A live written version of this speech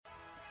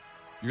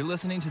You're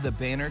listening to the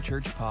Banner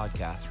Church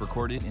podcast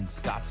recorded in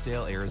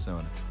Scottsdale,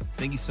 Arizona.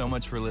 Thank you so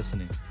much for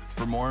listening.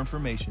 For more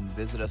information,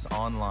 visit us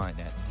online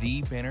at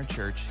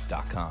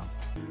thebannerchurch.com.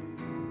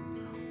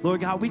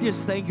 Lord God, we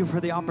just thank you for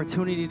the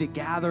opportunity to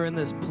gather in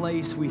this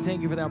place. We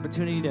thank you for the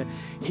opportunity to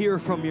hear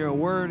from your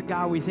word.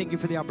 God, we thank you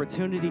for the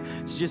opportunity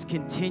to just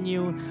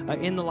continue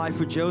in the life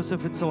of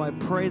Joseph. And so I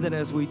pray that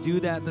as we do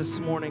that this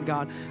morning,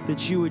 God,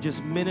 that you would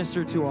just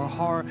minister to our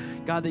heart.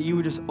 God, that you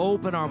would just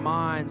open our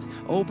minds,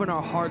 open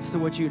our hearts to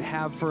what you'd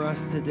have for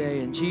us today.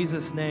 In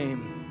Jesus'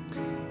 name,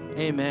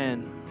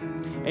 amen.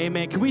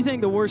 Amen. Can we thank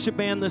the worship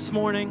band this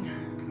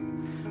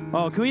morning?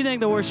 Oh, can we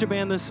thank the worship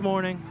band this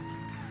morning?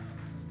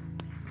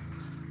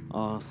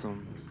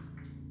 Awesome.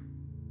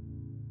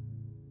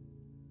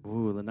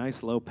 Ooh, the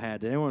nice low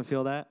pad. Did anyone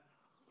feel that?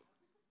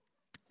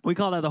 We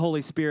call that the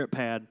Holy Spirit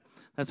pad.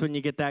 That's when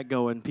you get that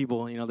going.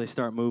 People, they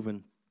start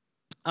moving.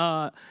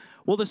 Well,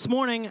 this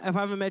morning, if I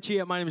haven't met you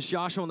yet, my name is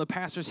Joshua. I'm the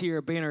pastor here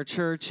at Banner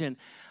Church, and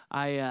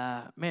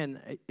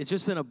it's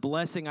just been a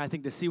blessing, I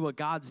think, to see what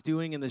God's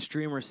doing in this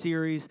Dreamer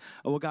series,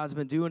 or what God's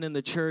been doing in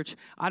the church.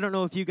 I don't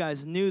know if you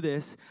guys knew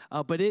this,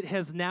 but it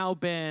has now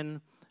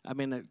been,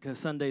 because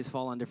Sundays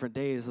fall on different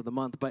days of the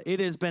month, but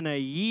it has been a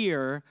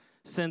year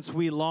since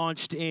we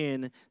launched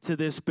in to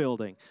this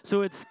building.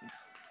 So it's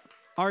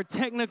our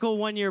technical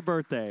one-year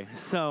birthday.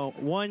 So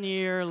 1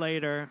 year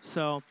later.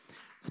 So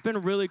it's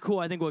been really cool,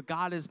 I think, what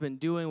God has been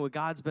doing, what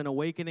God's been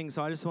awakening.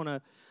 So I just want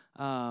to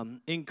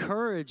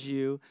encourage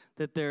you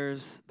that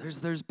there's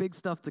big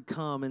stuff to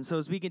come. And so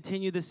as we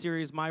continue this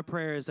series, my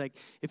prayer is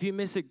if you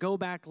miss it, go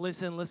back,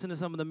 listen to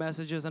some of the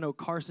messages. I know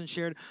Carson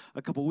shared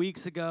a couple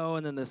weeks ago,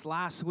 and then this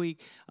last week,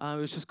 it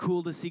was just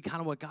cool to see kind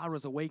of what God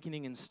was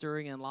awakening and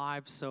stirring in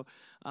lives. So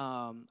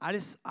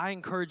I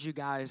encourage you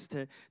guys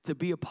to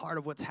be a part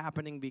of what's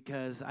happening,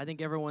 because I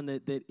think everyone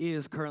that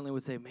is currently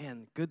would say,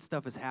 man, good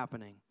stuff is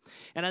happening.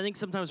 And I think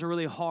sometimes we're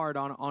really hard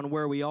on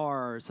where we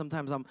are. Or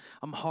sometimes I'm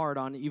hard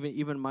on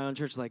even my own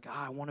church,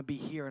 I want to be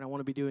here and I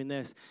want to be doing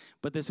this.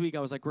 But this week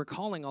I was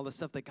recalling all the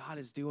stuff that God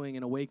is doing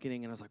and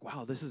awakening, and I was like,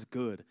 wow, this is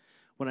good.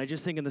 When I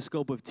just think in the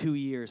scope of 2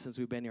 years since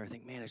we've been here, I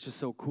think, man, it's just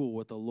so cool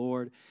what the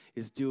Lord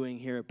is doing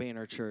here at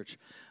Banner Church.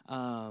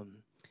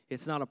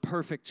 It's not a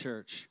perfect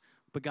church,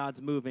 but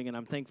God's moving, and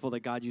I'm thankful that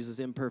God uses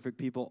imperfect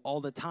people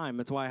all the time.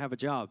 That's why I have a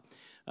job.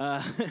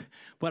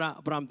 But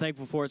I'm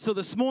thankful for it. So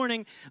this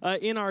morning,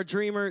 in our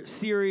Dreamer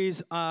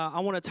series, I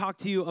want to talk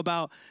to you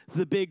about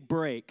the big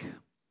break.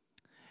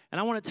 And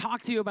I want to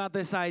talk to you about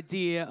this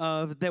idea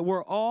of that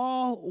we're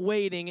all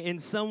waiting in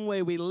some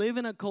way. We live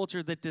in a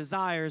culture that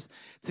desires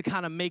to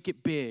kind of make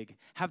it big,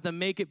 have the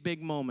make it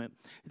big moment.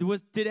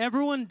 Did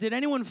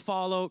anyone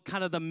follow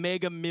kind of the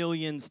Mega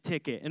Millions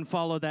ticket and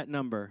follow that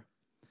number?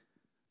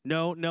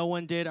 No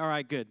one did? All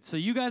right, good. So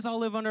you guys all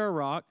live under a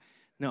rock.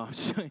 No, I'm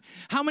just kidding.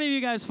 How many of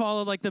you guys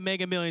followed the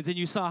Mega Millions and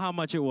you saw how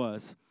much it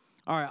was?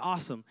 All right,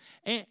 awesome.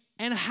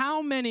 And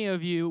how many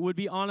of you would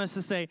be honest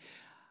to say,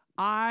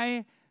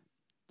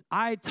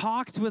 I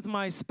talked with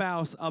my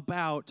spouse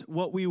about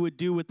what we would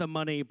do with the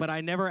money, but I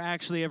never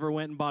actually ever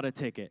went and bought a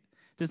ticket?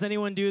 Does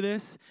anyone do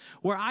this?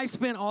 Where I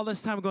spent all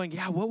this time going,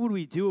 yeah, what would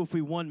we do if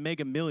we won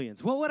Mega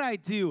Millions? What would I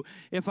do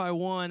if I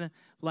won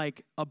 $1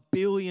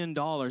 billion? It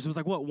was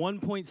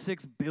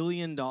 $1.6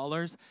 billion?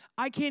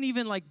 I can't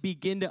even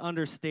begin to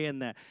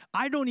understand that.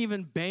 I don't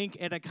even bank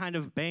at a kind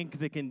of bank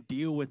that can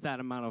deal with that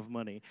amount of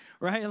money,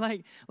 right?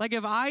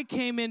 If I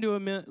came into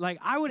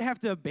I would have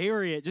to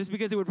bury it, just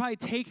because it would probably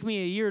take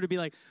me a year to be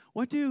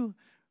what do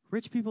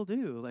rich people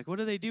do? What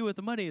do they do with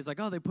the money? It's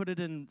they put it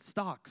in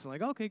stocks.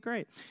 Okay,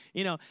 great.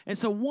 And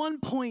so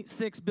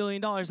 $1.6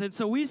 billion. And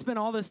so we spent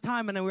all this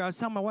time, and I was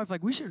telling my wife,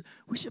 we should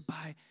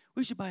buy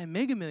a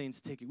Mega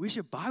Millions ticket. We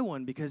should buy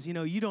one, because,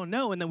 you don't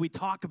know. And then we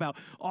talk about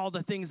all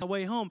the things on the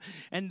way home.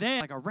 And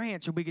then a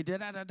ranch, and we could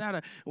da-da-da-da-da.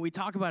 And we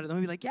talk about it. And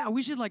we'd be yeah,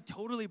 we should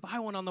totally buy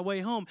one on the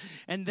way home.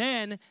 And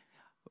then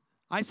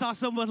I saw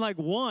someone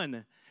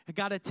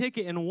got a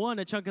ticket and won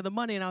a chunk of the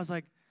money. And I was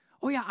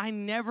oh yeah, I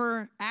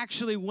never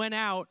actually went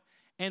out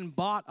and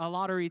bought a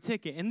lottery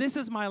ticket. And this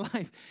is my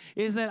life,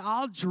 is that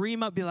I'll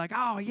dream up, be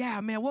oh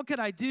yeah, man, what could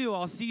I do?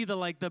 I'll see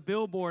the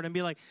billboard and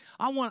be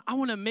I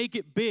want to make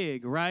it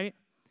big, right?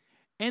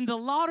 And the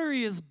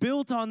lottery is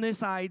built on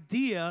this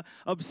idea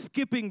of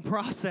skipping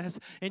process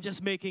and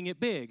just making it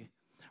big,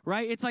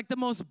 right? It's the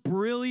most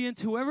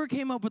brilliant, whoever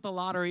came up with the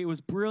lottery, it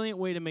was a brilliant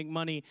way to make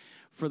money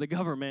for the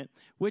government,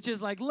 which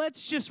is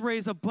let's just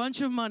raise a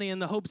bunch of money in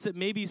the hopes that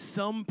maybe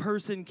some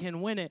person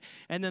can win it,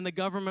 and then the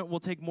government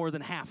will take more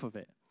than half of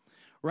it,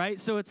 right?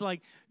 So it's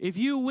if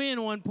you win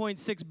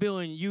 1.6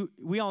 billion,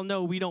 we all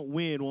know we don't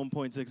win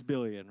 1.6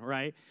 billion,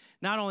 right?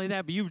 Not only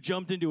that, but you've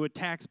jumped into a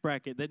tax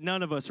bracket that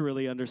none of us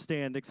really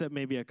understand, except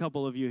maybe a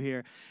couple of you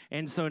here.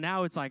 And so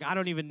now it's I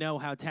don't even know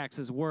how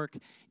taxes work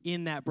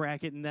in that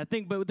bracket and that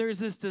thing. But there's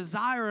this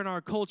desire in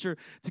our culture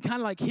to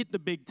kind of hit the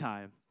big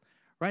time,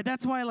 right?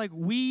 That's why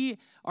we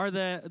are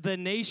the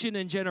nation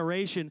and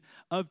generation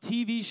of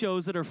TV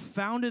shows that are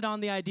founded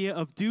on the idea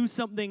of do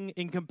something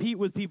and compete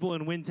with people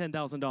and win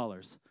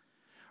 $10,000.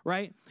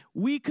 Right?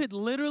 We could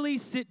literally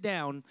sit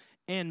down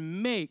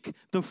and make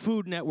the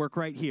Food Network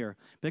right here.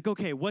 Like,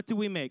 okay, what do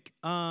we make?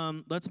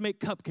 Let's make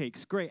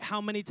cupcakes. Great.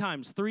 How many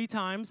times? 3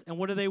 times. And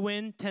what do they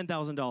win?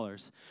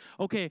 $10,000.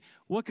 Okay,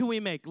 what can we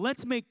make?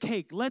 Let's make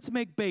cake. Let's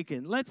make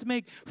bacon. Let's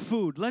make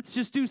food. Let's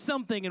just do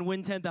something and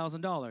win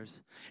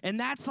 $10,000. And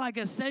that's like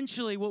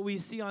essentially what we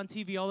see on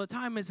TV all the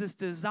time is this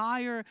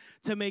desire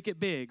to make it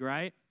big,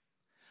 right?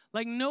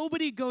 Like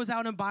nobody goes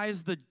out and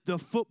buys the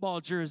football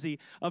jersey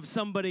of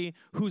somebody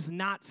who's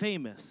not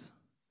famous,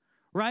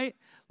 right?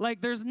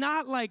 Like there's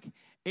not like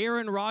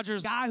Aaron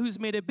Rodgers, guy who's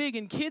made it big,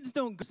 and kids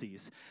don't go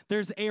jerseys.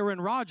 There's Aaron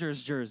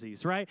Rodgers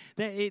jerseys, right?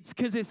 That it's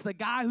because it's the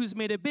guy who's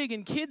made it big,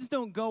 and kids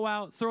don't go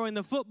out throwing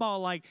the football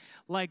like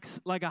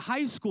a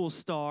high school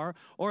star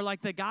or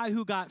like the guy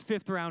who got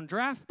 5th round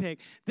draft pick.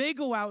 They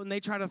go out and they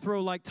try to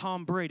throw like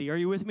Tom Brady. Are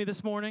you with me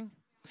this morning?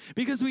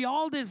 Because we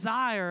all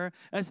desire,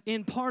 as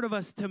in part of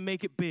us, to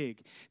make it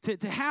big,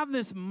 to have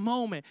this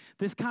moment,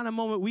 this kind of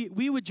moment.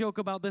 We would joke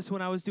about this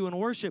when I was doing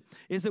worship,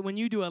 is that when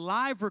you do a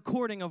live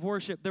recording of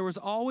worship, there was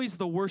always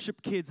the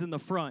worship kids in the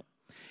front.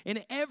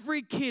 And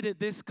every kid at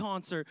this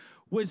concert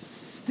was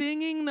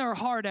singing their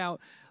heart out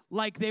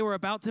like they were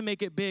about to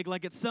make it big,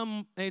 like at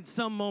some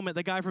moment,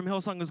 the guy from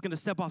Hillsong was going to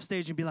step off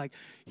stage and be like,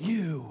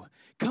 you,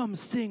 come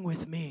sing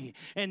with me.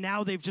 And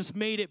now they've just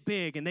made it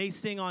big, and they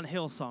sing on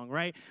Hillsong,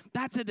 right?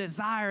 That's a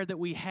desire that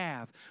we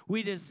have.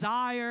 We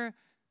desire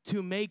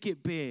to make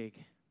it big.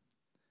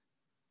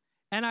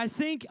 And I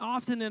think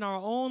often in our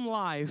own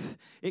life,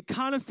 it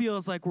kind of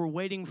feels like we're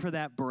waiting for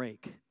that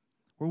break.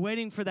 We're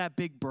waiting for that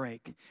big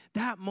break,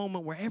 that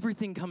moment where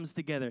everything comes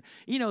together.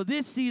 You know,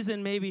 this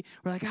season maybe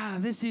we're like,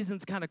 this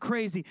season's kind of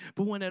crazy.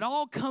 But when it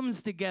all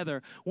comes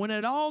together, when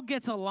it all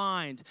gets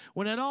aligned,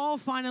 when it all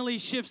finally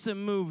shifts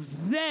and moves,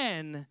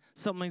 then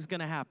something's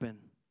going to happen.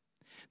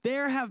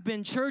 There have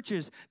been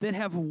churches that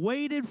have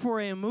waited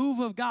for a move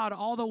of God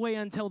all the way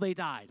until they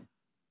died.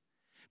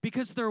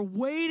 Because they're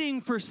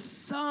waiting for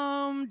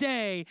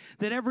someday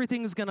that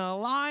everything's going to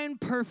align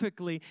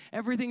perfectly,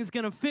 everything's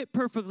going to fit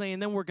perfectly,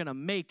 and then we're going to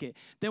make it.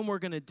 Then we're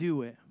going to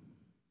do it.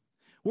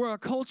 We're a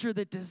culture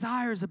that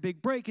desires a big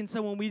break. And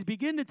so when we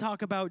begin to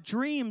talk about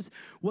dreams,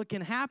 what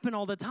can happen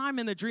all the time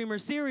in the Dreamer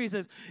series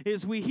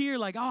is we hear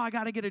like, I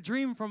got to get a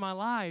dream for my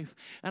life.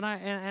 And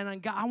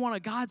I want a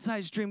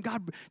God-sized dream.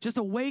 God, just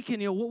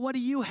awaken. What do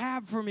you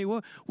have for me?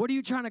 What are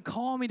you trying to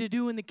call me to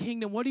do in the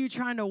kingdom? What are you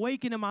trying to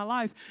awaken in my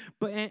life?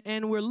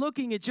 And we're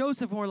looking at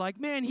Joseph and we're like,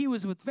 man, he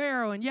was with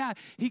Pharaoh. And yeah,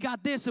 he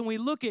got this. And we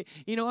look at,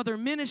 other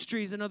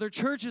ministries and other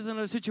churches and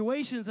other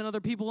situations and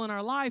other people in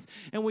our life.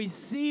 And we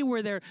see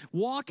where they're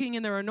walking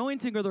in their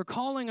anointing or their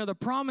calling or the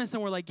promise,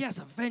 and we're like, yes,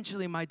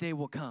 eventually my day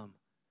will come.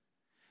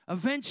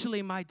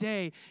 Eventually my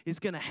day is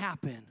going to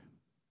happen.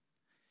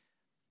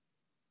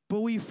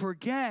 But we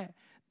forget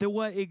that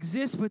what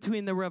exists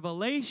between the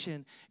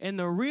revelation and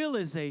the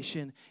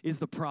realization is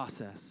the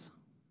process.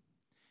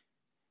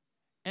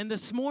 And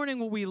this morning,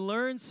 what we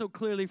learned so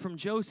clearly from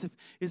Joseph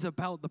is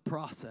about the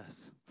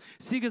process.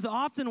 See, because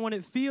often when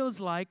it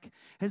feels like,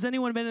 has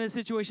anyone been in a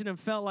situation and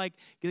felt like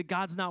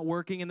God's not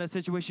working in that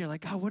situation? You're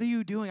like, God, what are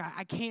you doing?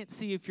 I can't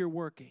see if you're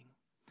working.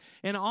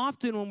 And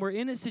often when we're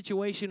in a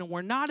situation and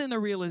we're not in the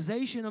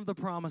realization of the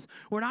promise,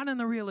 we're not in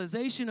the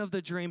realization of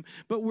the dream,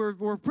 but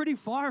we're pretty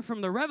far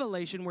from the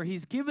revelation where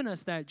he's given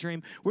us that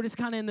dream. We're just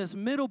kind of in this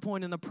middle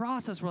point in the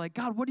process. We're like,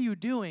 God, what are you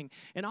doing?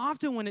 And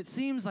often when it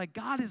seems like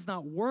God is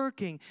not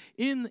working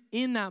in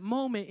that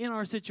moment in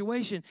our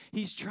situation,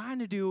 he's trying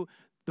to do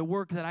the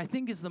work that I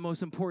think is the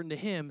most important to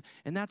him,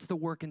 and that's the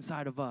work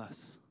inside of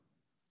us.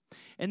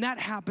 And that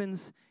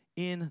happens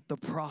in the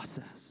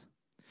process.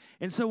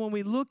 And so when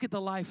we look at the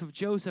life of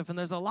Joseph, and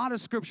there's a lot of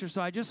scripture,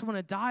 so I just want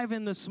to dive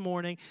in this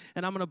morning,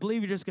 and I'm going to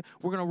believe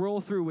we're going to roll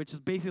through, which is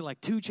basically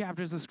like 2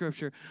 chapters of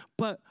scripture.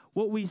 But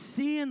what we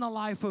see in the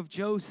life of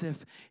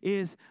Joseph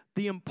is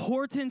the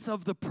importance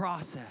of the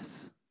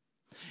process.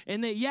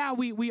 And that,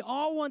 we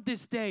all want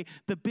this day,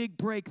 the big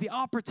break, the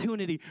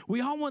opportunity.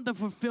 We all want the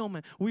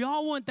fulfillment. We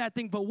all want that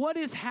thing. But what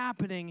is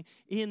happening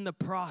in the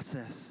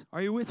process?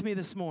 Are you with me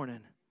this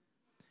morning?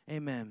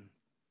 Amen.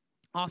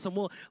 Awesome.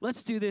 Well,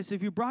 let's do this.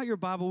 If you brought your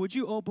Bible, would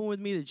you open with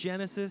me to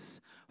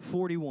Genesis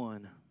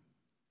 41?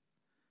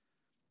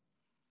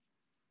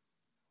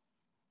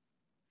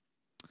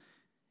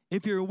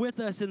 If you're with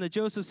us in the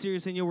Joseph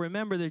series, and you'll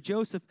remember that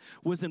Joseph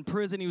was in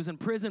prison. He was in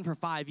prison for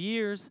 5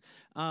 years.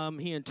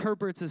 He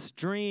interprets this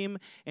dream,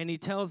 and he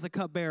tells the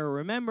cupbearer,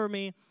 remember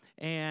me,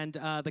 and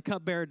the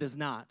cupbearer does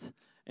not.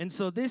 And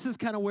so this is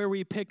kind of where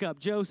we pick up.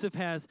 Joseph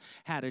has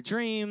had a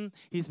dream.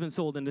 He's been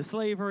sold into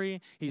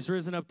slavery. He's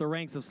risen up the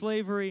ranks of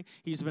slavery.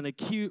 He's been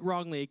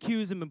wrongly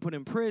accused and been put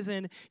in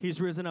prison.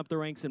 He's risen up the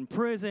ranks in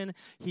prison.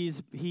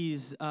 He's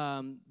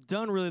done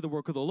really the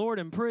work of the Lord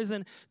in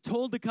prison,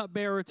 told the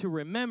cupbearer to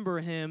remember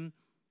him,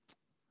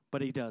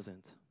 but he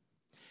doesn't.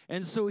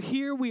 And so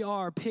here we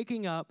are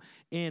picking up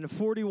in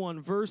 41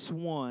 verse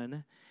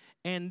 1,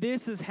 and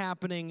this is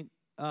happening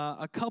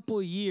a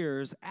couple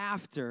years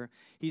after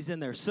he's in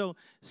there. So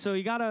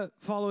you got to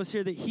follow us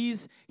here that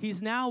he's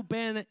now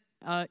been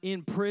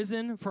in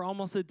prison for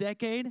almost a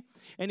decade,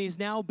 and he's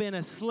now been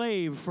a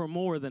slave for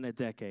more than a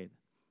decade.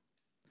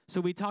 So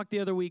we talked the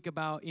other week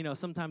about,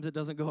 sometimes it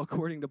doesn't go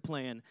according to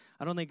plan.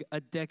 I don't think a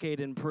decade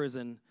in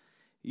prison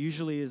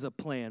usually is a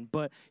plan.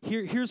 But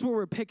here's where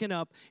we're picking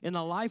up in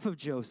the life of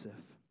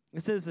Joseph.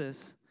 It says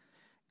this: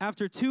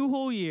 after 2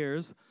 whole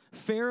years,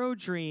 Pharaoh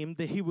dreamed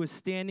that he was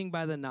standing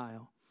by the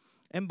Nile.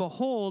 And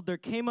behold, there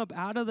came up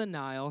out of the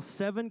Nile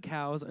 7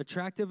 cows,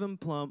 attractive and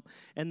plump,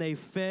 and they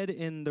fed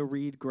in the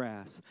reed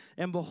grass.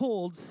 And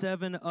behold,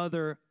 7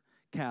 other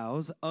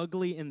cows,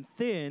 ugly and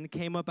thin,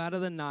 came up out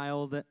of the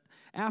Nile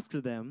after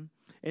them,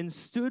 and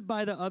stood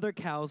by the other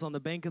cows on the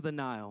bank of the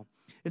Nile.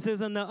 It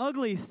says, and the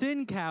ugly,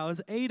 thin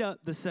cows ate up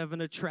the 7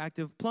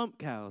 attractive, plump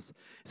cows.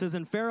 It says,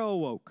 and Pharaoh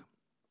awoke.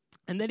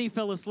 And then he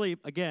fell asleep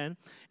again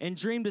and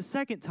dreamed a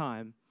second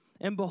time.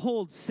 And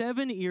behold,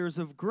 7 ears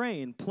of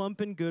grain, plump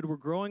and good, were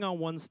growing on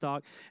one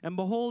stalk. And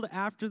behold,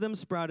 after them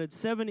sprouted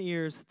 7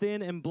 ears,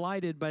 thin and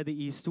blighted by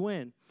the east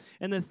wind.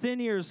 And the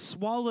thin ears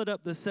swallowed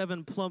up the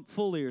 7 plump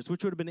full ears,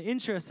 which would have been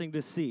interesting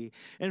to see.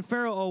 And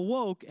Pharaoh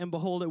awoke, and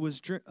behold, it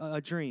was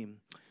a dream.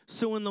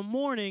 So in the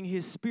morning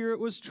his spirit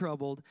was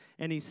troubled,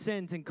 and he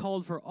sent and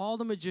called for all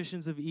the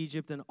magicians of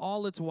Egypt and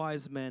all its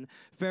wise men.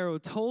 Pharaoh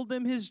told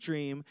them his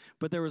dream,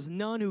 but there was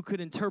none who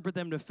could interpret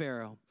them to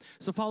Pharaoh.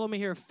 So follow me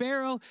here.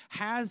 Pharaoh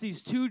has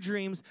these 2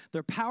 dreams.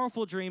 They're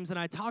powerful dreams, and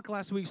I talked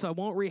last week, so I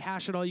won't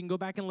rehash it all. You can go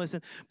back and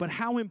listen. But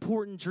how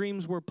important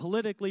dreams were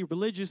politically,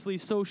 religiously,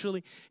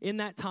 socially in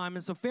that time.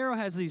 And so Pharaoh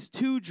has these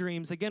 2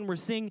 dreams. Again, we're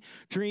seeing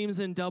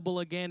dreams in double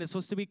again. It's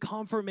supposed to be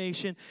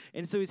confirmation.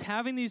 And so he's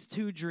having these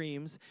 2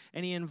 dreams,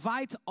 and he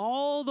invites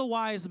all the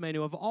wise men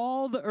who have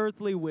all the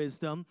earthly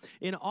wisdom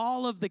in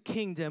all of the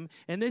kingdom.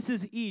 And this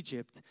is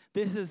Egypt.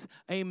 This is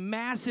a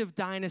massive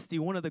dynasty,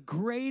 one of the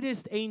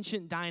greatest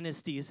ancient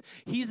dynasties.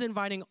 He's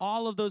inviting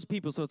all of those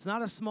people. So it's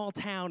not a small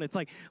town. It's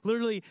like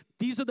literally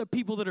these are the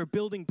people that are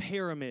building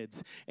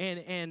pyramids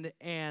and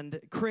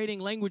creating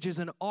languages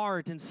and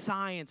art and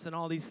science and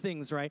all these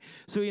things, right?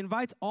 So he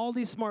invites all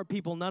these smart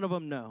people. None of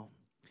them know.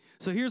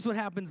 So here's what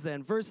happens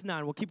then. Verse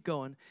 9, we'll keep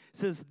going. It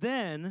says,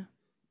 then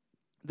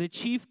the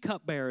chief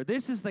cupbearer,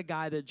 this is the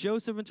guy that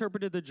Joseph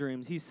interpreted the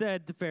dreams. He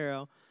said to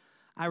Pharaoh,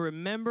 I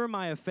remember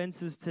my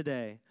offenses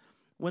today.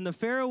 When the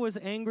Pharaoh was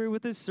angry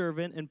with his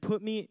servant and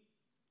put me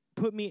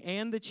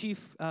and the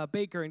chief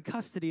baker in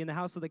custody in the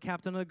house of the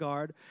captain of the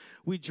guard,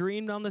 we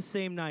dreamed on the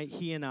same night,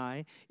 he and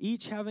I,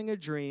 each having a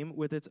dream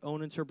with its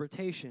own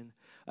interpretation.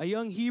 A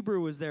young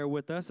Hebrew was there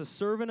with us, a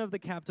servant of the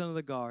captain of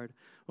the guard.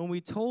 When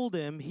we told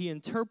him, he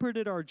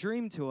interpreted our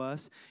dream to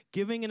us,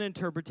 giving an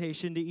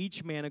interpretation to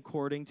each man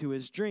according to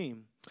his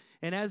dream.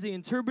 And as he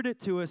interpreted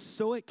to us,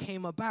 so it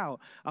came about.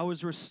 I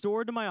was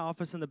restored to my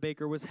office, and the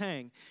baker was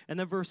hanged. And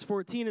then verse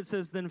 14, it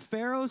says, then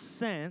Pharaoh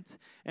sent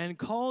and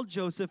called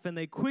Joseph, and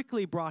they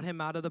quickly brought him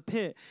out of the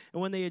pit.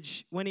 And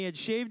when he had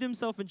shaved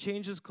himself and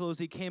changed his clothes,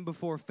 he came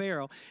before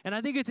Pharaoh. And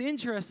I think it's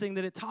interesting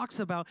that it talks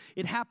about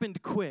it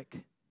happened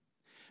quick.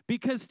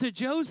 Because to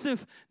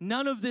Joseph,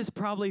 none of this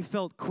probably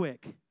felt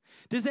quick.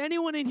 Does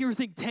anyone in here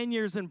think 10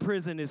 years in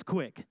prison is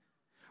quick?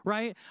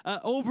 Right?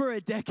 Over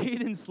a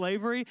decade in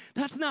slavery,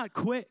 that's not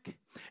quick.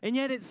 And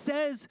yet it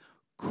says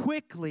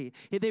quickly.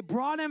 They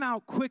brought him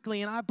out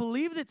quickly. And I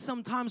believe that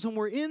sometimes when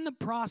we're in the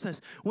process,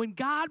 when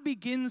God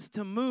begins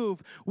to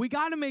move, we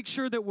got to make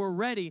sure that we're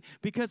ready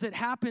because it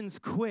happens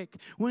quick.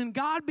 When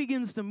God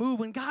begins to move,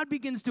 when God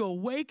begins to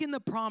awaken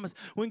the promise,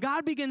 when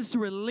God begins to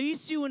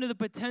release you into the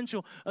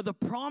potential of the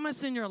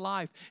promise in your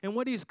life and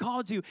what he's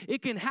called you,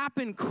 it can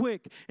happen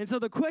quick. And so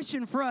the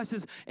question for us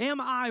is, am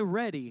I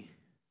ready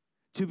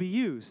to be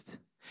used?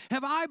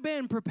 Have I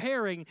been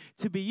preparing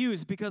to be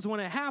used? Because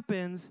when it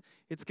happens,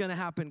 it's going to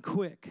happen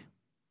quick.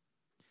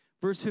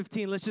 Verse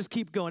 15, let's just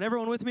keep going.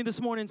 Everyone with me this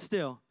morning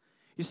still?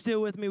 You're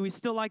still with me? We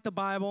still like the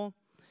Bible.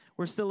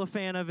 We're still a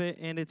fan of it,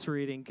 and it's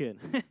reading. Good.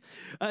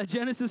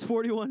 Genesis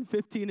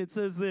 41:15, it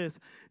says this.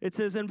 It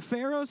says, and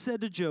Pharaoh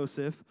said to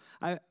Joseph,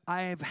 I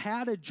have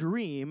had a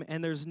dream,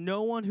 and there's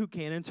no one who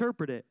can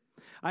interpret it.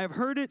 I have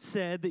heard it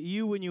said that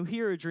you, when you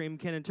hear a dream,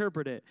 can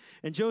interpret it.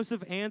 And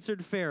Joseph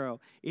answered Pharaoh,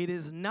 it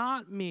is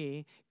not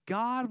me.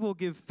 God will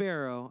give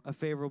Pharaoh a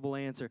favorable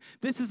answer.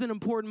 This is an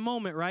important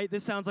moment, right?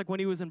 This sounds like when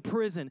he was in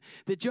prison,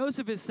 that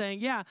Joseph is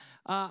saying,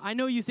 I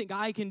know you think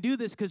I can do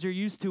this because you're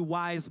used to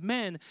wise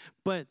men,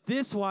 but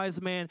this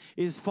wise man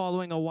is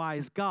following a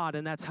wise God,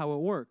 and that's how it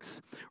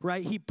works,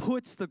 right? He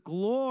puts the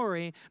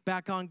glory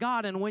back on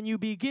God, and when you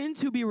begin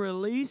to be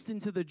released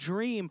into the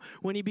dream,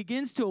 when he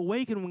begins to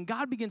awaken, when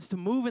God begins to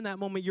move in that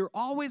moment, you're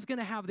always going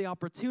to have the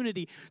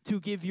opportunity to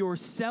give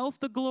yourself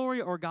the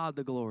glory or God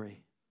the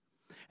glory.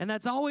 And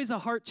that's always a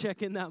heart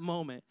check in that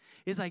moment.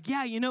 It's like,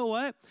 yeah, you know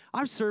what?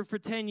 I've served for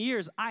 10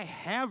 years. I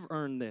have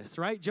earned this,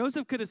 right?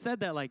 Joseph could have said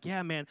that like,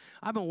 yeah, man,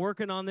 I've been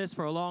working on this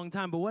for a long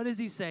time. But what does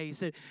he say? He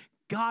said,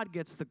 God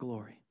gets the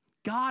glory.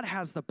 God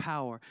has the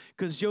power.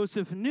 Because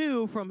Joseph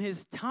knew from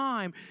his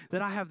time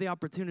that I have the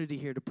opportunity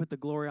here to put the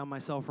glory on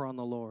myself or on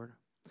the Lord.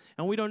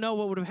 And we don't know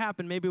what would have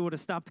happened. Maybe it would have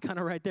stopped kind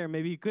of right there.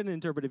 Maybe he couldn't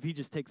interpret if he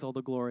just takes all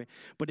the glory.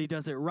 But he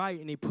does it right,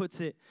 and he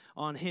puts it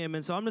on him.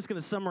 And so I'm just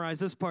going to summarize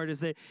this part is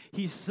that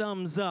he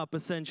sums up,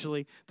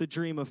 essentially, the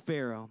dream of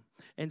Pharaoh.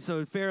 And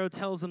so Pharaoh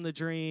tells him the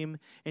dream,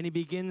 and he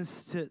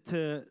begins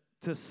to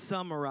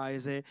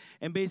summarize it.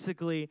 And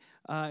basically,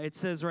 it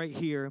says right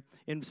here,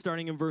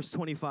 starting in verse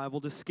 25,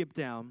 we'll just skip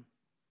down.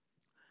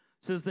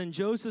 It says, Then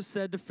Joseph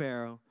said to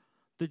Pharaoh,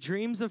 The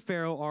dreams of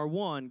Pharaoh are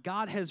one,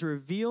 God has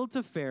revealed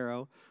to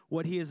Pharaoh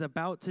what he is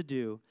about to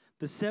do.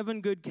 The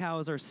 7 good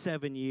cows are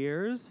 7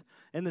 years,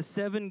 and the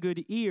 7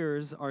 good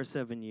ears are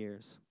 7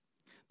 years.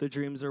 The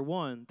dreams are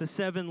one. The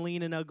 7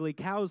 lean and ugly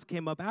cows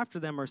came up after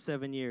them are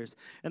 7 years,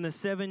 and the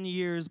 7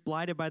 years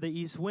blighted by the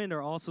east wind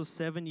are also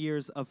 7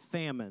 years of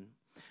famine.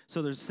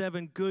 So there's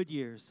 7 good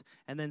years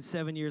and then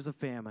 7 years of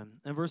famine.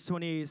 And verse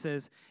 28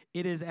 says,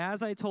 It is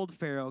as I told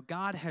Pharaoh,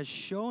 God has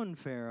shown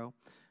Pharaoh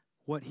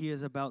what he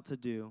is about to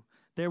do.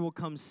 There will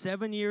come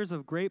 7 years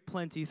of great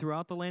plenty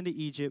throughout the land of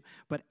Egypt,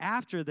 but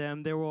after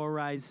them there will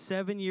arise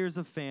 7 years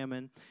of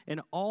famine,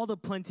 and all the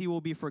plenty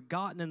will be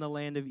forgotten in the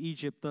land of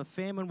Egypt. The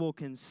famine will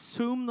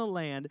consume the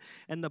land,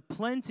 and the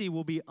plenty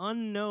will be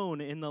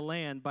unknown in the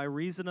land by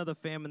reason of the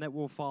famine that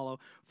will follow,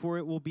 for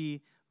it will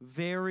be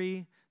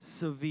very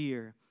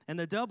severe. And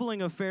the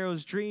doubling of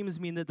Pharaoh's dreams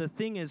mean that the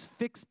thing is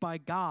fixed by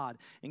God,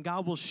 and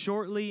God will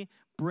shortly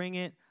bring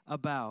it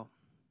about.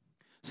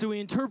 So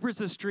he interprets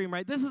this dream,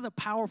 right? This is a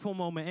powerful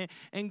moment.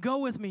 And go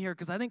with me here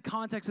because I think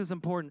context is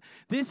important.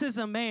 This is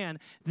a man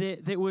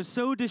that was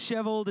so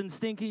disheveled and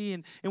stinky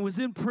and was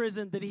in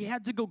prison that he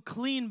had to go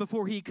clean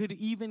before he could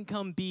even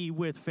come be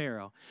with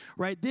Pharaoh,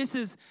 right? This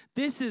is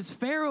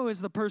Pharaoh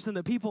is the person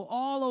that people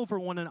all over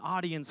want an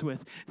audience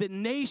with, that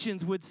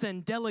nations would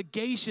send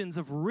delegations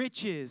of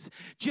riches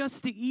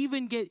just to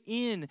even get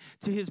in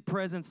to his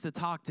presence to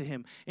talk to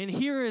him. And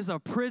here is a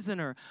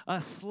prisoner, a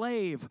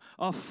slave,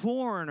 a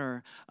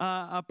foreigner,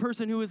 a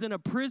person who is in a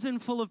prison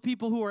full of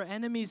people who are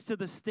enemies to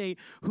the state,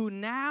 who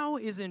now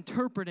is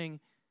interpreting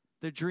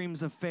the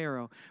dreams of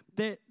Pharaoh.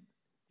 That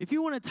if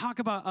you want to talk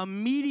about a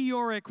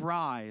meteoric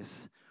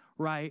rise,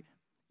 right,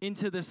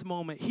 into this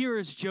moment, here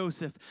is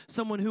Joseph,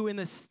 someone who in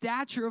the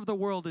stature of the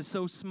world is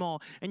so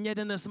small, and yet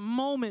in this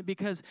moment,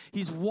 because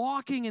he's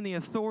walking in the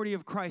authority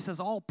of Christ, has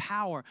all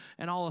power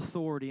and all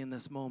authority in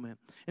this moment.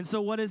 And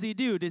so what does he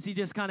do? Does he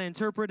just kind of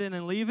interpret it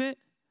and leave it?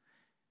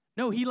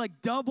 No, he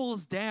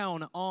doubles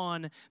down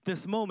on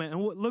this moment.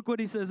 And look what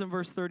he says in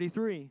verse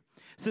 33. It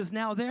says,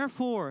 Now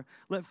therefore,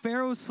 let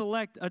Pharaoh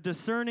select a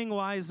discerning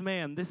wise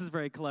man. This is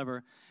very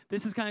clever.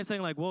 This is kind of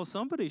saying well,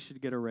 somebody should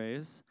get a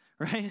raise,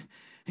 right?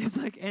 It's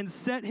and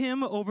set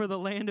him over the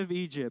land of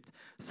Egypt.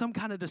 Some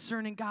kind of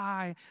discerning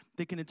guy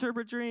that can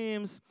interpret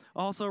dreams.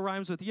 Also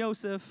rhymes with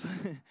Joseph.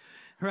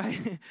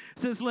 Right? It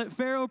says, Let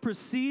Pharaoh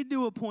proceed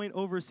to appoint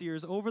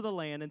overseers over the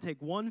land and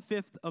take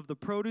 1/5 of the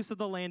produce of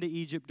the land of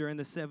Egypt during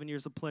the 7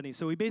 years of plenty.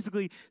 So he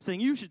basically saying,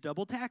 you should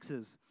double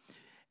taxes.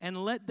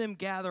 And let them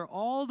gather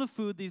all the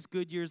food these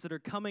good years that are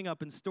coming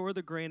up and store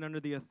the grain under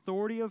the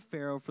authority of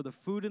Pharaoh for the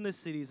food in the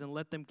cities and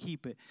let them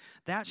keep it.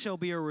 That shall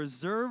be a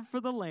reserve for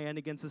the land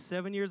against the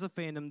 7 years of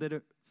famine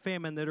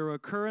that will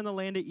occur in the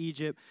land of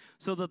Egypt,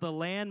 so that the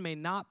land may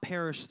not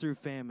perish through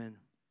famine.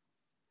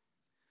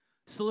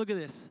 So look at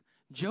this.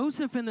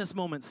 Joseph in this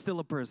moment still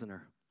a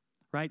prisoner,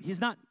 right? He's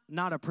not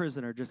a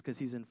prisoner just because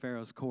he's in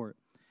Pharaoh's court.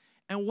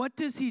 And what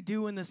does he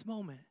do in this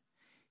moment?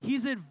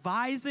 He's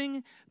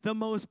advising the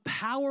most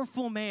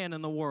powerful man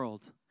in the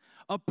world.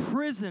 A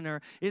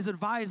prisoner is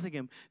advising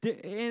him.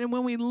 And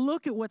when we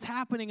look at what's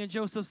happening in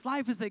Joseph's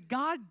life is that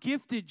God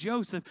gifted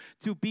Joseph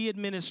to be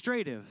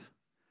administrative,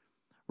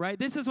 right?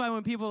 This is why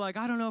when people are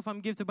I don't know if I'm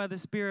gifted by the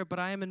Spirit, but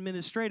I am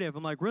administrative.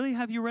 I'm really?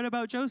 Have you read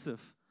about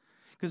Joseph?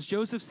 Because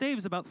Joseph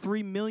saves about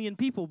 3 million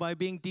people by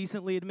being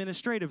decently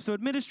administrative. So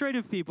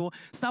administrative people,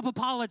 stop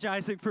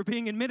apologizing for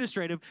being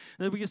administrative,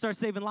 and then we can start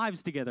saving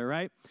lives together,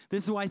 right?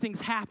 This is why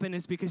things happen,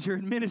 is because you're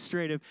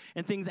administrative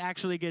and things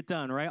actually get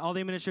done, right? All the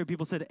administrative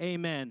people said,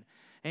 amen,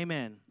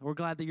 amen. We're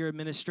glad that you're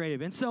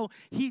administrative. And so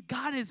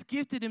God has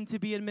gifted him to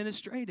be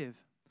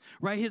administrative,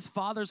 right? His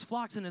father's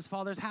flocks in his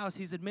father's house,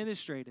 he's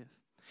administrative.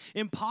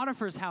 In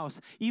Potiphar's house,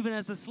 even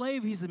as a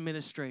slave, he's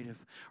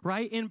administrative,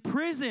 right? In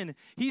prison,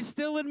 he's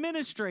still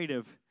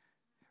administrative,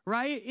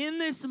 right? In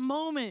this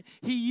moment,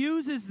 he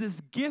uses this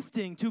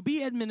gifting to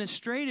be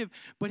administrative,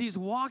 but he's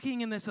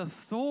walking in this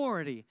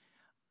authority.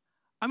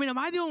 I mean, am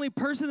I the only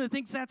person that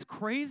thinks that's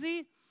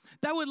crazy?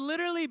 That would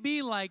literally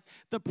be like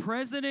the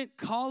president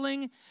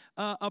calling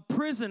a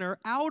prisoner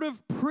out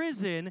of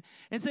prison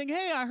and saying,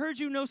 hey, I heard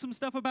you know some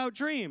stuff about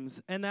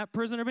dreams. And that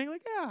prisoner being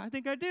yeah, I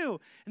think I do.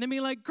 And then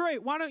being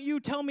great, why don't you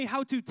tell me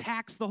how to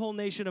tax the whole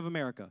nation of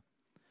America?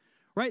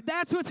 Right?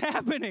 That's what's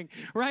happening,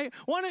 right?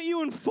 Why don't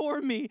you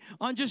inform me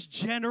on just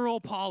general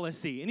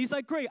policy? And he's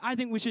great, I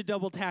think we should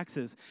double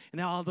taxes. And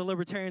now all the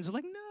libertarians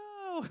are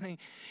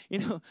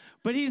no.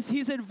 But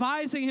he's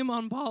advising him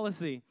on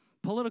policy.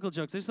 Political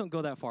jokes, they just don't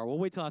go that far. We'll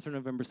wait till after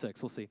November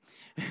 6th. We'll see.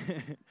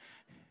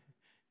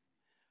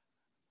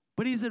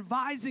 But he's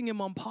advising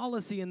him on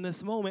policy in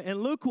this moment.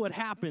 And look what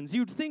happens.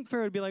 You'd think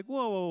Pharaoh would be like,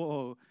 whoa, whoa,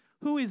 whoa.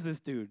 Who is this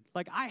dude?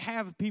 Like, I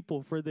have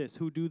people for this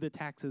who do the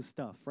taxes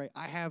stuff, right?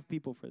 I have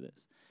people for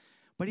this.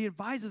 But he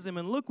advises him,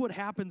 and look what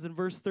happens in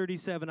verse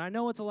 37. I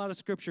know it's a lot of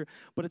scripture,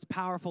 but it's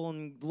powerful,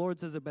 and the Lord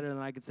says it better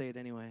than I could say it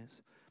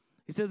anyways.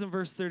 He says in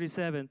verse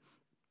 37,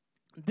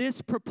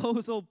 this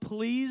proposal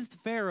pleased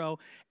Pharaoh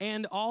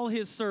and all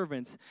his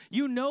servants.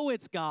 You know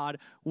it's God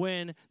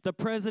when the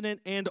president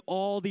and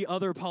all the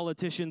other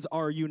politicians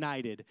are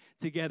united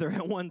together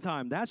at one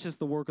time. That's just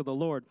the work of the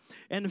Lord.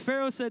 And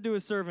Pharaoh said to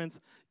his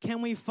servants,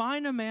 can we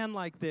find a man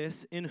like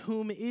this in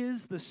whom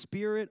is the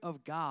Spirit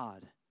of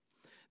God?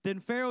 Then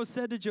Pharaoh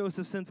said to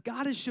Joseph, since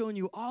God has shown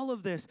you all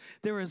of this,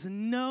 there is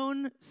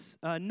none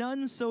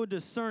so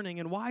discerning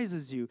and wise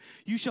as you.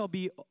 You shall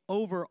be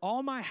over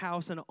all my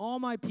house, and all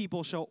my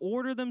people shall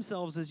order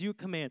themselves as you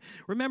command.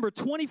 Remember,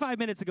 25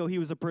 minutes ago, he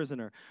was a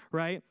prisoner,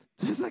 right?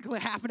 Just like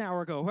half an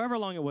hour ago, however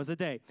long it was, a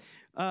day.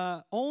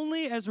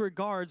 Only as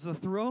regards the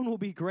throne will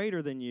be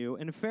greater than you.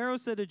 And Pharaoh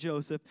said to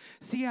Joseph,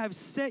 see, I've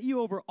set you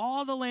over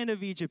all the land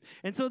of Egypt.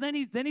 And so then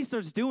he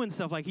starts doing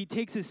stuff like he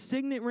takes his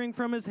signet ring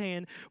from his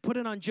hand, put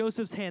it on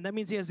Joseph's hand. That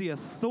means he has the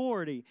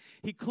authority.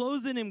 He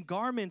clothed him in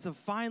garments of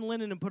fine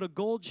linen and put a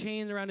gold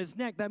chain around his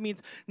neck. That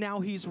means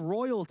now he's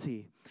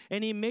royalty.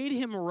 And he made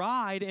him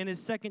ride in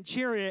his second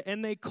chariot.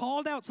 And they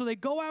called out. So they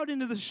go out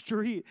into the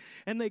street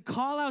and they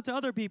call out to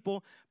other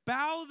people,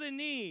 bow the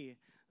knee.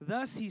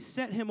 Thus he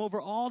set him over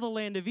all the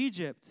land of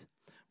Egypt.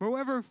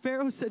 Moreover,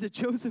 Pharaoh said to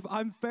Joseph,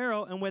 I'm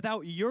Pharaoh, and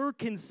without your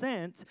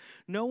consent,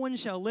 no one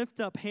shall lift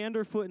up hand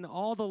or foot in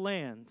all the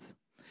land.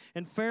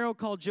 And Pharaoh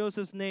called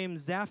Joseph's name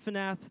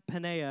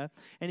Zaphenath-Paneah,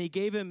 and he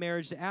gave him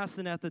marriage to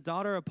Asenath, the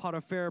daughter of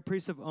Potiphar,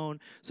 priest of On.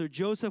 So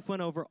Joseph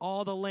went over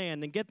all the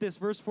land. And get this,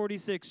 verse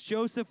 46,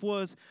 Joseph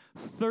was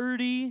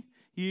 30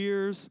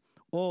 years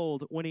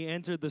old when he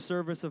entered the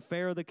service of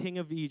Pharaoh, the king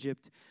of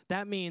Egypt.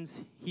 That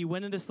means he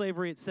went into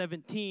slavery at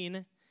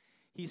 17.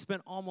 He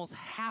spent almost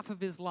half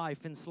of his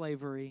life in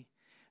slavery,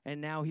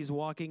 and now he's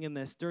walking in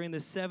this. During the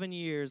 7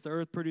 years, the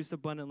earth produced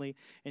abundantly,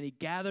 and he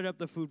gathered up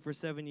the food for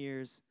 7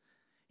 years.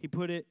 He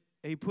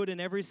put in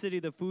every city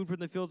the food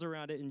from the fields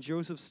around it, and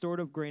Joseph stored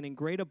up grain in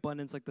great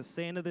abundance like the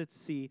sand of the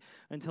sea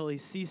until he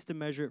ceased to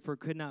measure it, for it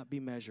could not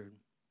be measured.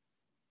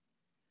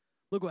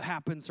 Look what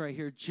happens right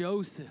here.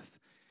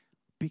 Joseph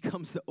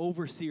becomes the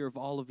overseer of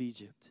all of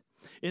Egypt.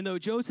 And though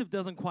Joseph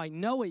doesn't quite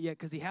know it yet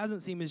because he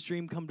hasn't seen his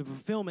dream come to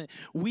fulfillment,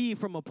 we,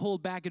 from a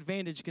pulled back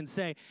advantage, can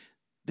say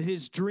that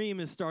his dream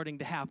is starting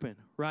to happen,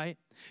 right?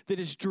 That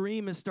his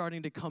dream is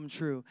starting to come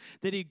true.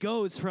 That he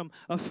goes from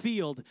a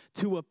field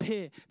to a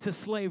pit to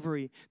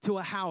slavery to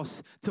a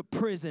house to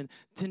prison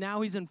to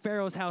now he's in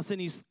Pharaoh's house and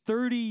he's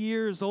 30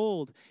 years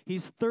old.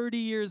 He's 30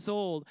 years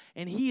old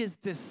and he is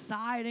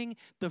deciding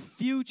the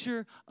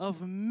future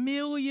of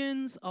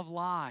millions of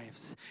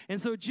lives.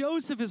 And so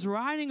Joseph is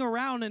riding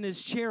around in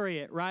his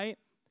chariot, right?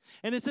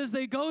 And it says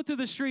they go through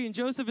the street, and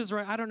Joseph is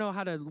right. I don't know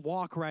how to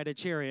ride a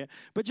chariot,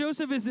 but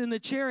Joseph is in the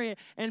chariot,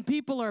 and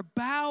people are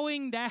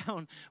bowing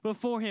down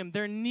before him.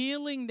 They're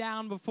kneeling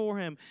down before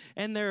him,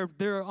 and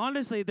they're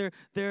honestly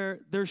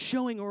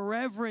showing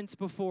reverence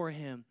before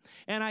him.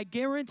 And I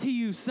guarantee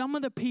you, some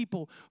of the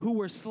people who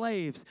were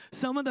slaves,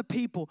 some of the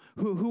people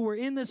who were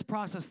in this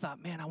process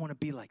thought, man, I want to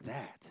be like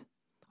that.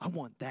 I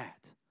want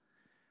that.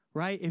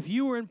 Right? If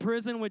you were in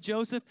prison with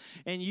Joseph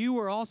and you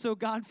were also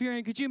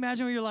God-fearing, could you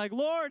imagine when you're like,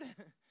 Lord,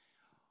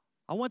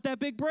 I want that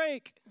big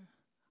break.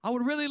 I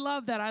would really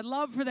love that. I'd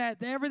love for that,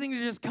 everything to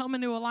just come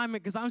into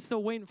alignment because I'm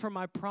still waiting for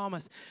my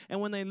promise. And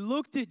when they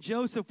looked at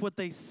Joseph, what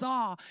they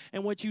saw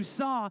and what you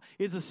saw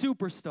is a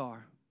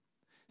superstar.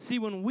 See,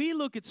 when we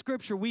look at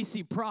Scripture, we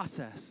see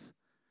process.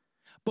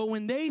 But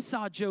when they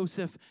saw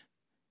Joseph,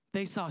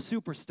 they saw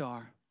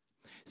superstar.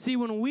 See,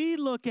 when we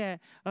look at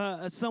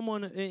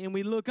someone and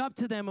we look up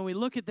to them and we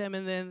look at them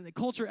and then the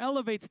culture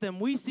elevates them,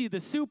 we see the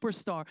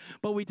superstar,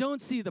 but we don't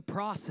see the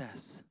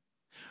process.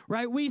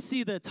 Right? We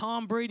see the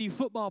Tom Brady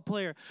football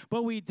player,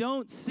 but we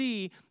don't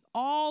see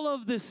all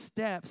of the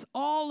steps,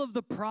 all of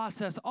the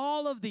process,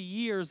 all of the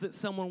years that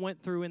someone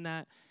went through in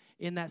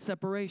that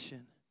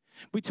separation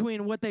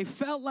between what they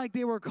felt like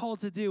they were called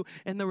to do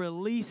and the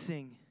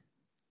releasing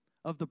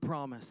of the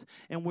promise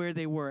and where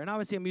they were. And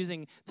obviously I'm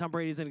using Tom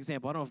Brady as an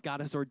example. I don't know if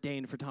God has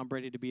ordained for Tom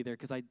Brady to be there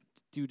because I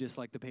do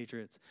dislike the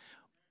Patriots.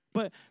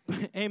 But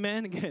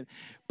amen, good.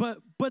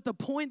 But the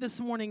point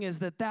this morning is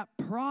that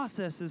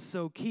process is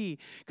so key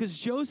because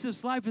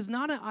Joseph's life is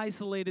not an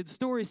isolated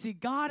story. See,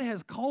 God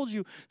has called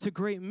you to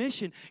great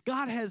mission.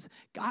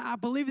 I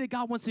believe that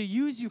God wants to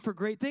use you for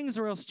great things,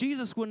 or else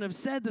Jesus wouldn't have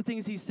said the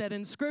things he said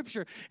in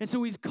Scripture. And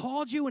so he's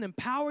called you and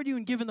empowered you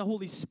and given the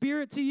Holy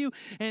Spirit to you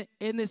and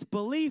this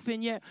belief.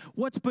 And yet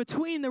what's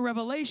between the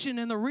revelation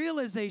and the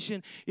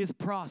realization is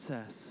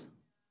process.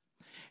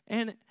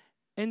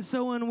 And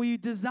so when we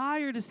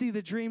desire to see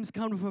the dreams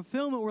come to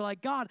fulfillment, we're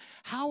like, God,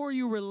 how are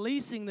you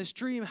releasing this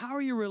dream? How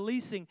are you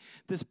releasing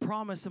this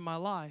promise in my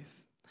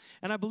life?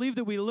 And I believe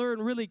that we learn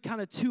really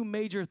kind of two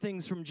major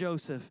things from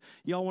Joseph.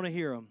 Y'all want to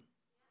hear them?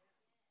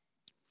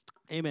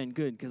 Amen.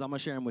 Good, because I'm going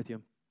to share them with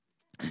you.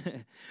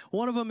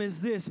 One of them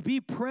is this: be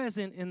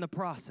present in the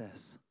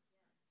process.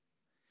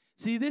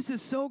 See, this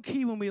is so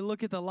key when we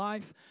look at the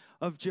life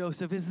of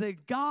Joseph, is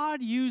that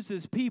God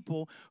uses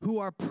people who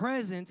are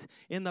present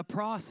in the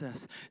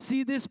process.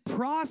 See, this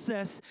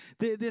process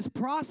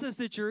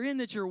that you're in,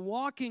 that you're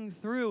walking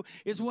through,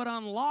 is what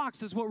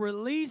unlocks, is what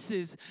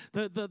releases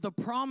the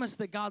promise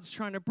that God's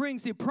trying to bring.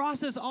 See,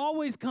 process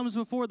always comes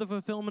before the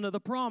fulfillment of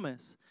the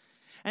promise.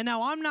 And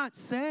now I'm not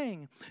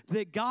saying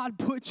that God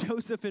put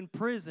Joseph in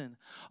prison.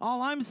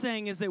 All I'm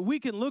saying is that we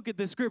can look at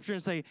the scripture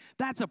and say,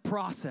 that's a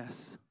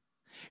process.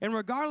 And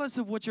regardless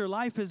of what your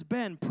life has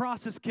been,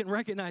 process can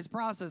recognize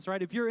process,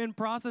 right? If you're in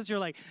process, you're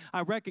like,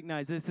 I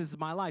recognize this is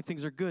my life.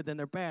 Things are good, then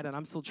they're bad, and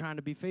I'm still trying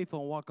to be faithful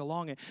and walk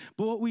along it.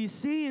 But what we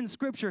see in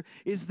Scripture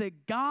is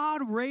that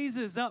God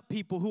raises up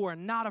people who are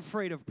not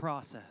afraid of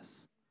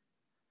process.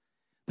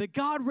 That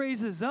God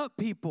raises up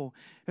people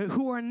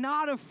who are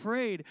not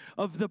afraid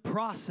of the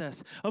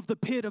process, of the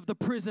pit, of the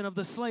prison, of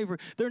the slavery.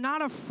 They're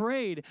not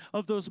afraid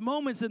of those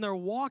moments, and they're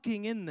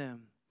walking in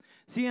them.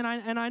 See, and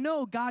I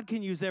know God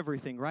can use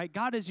everything, right?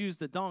 God has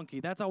used a donkey.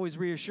 That's always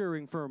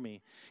reassuring for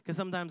me, because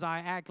sometimes I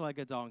act like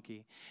a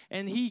donkey.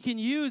 And he can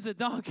use a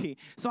donkey.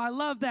 So I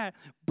love that.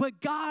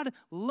 But God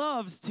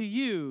loves to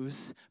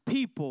use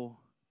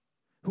people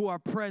who are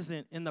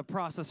present in the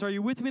process. Are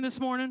you with me this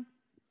morning?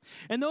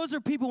 And those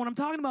are people, when I'm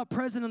talking about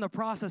present in the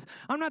process,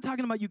 I'm not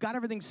talking about you got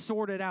everything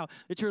sorted out,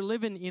 that you're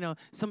living,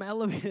 some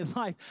elevated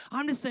life.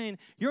 I'm just saying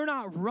you're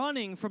not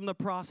running from the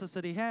process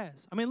that he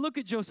has. I mean, look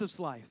at Joseph's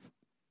life.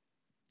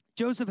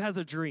 Joseph has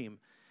a dream.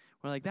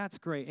 We're like, that's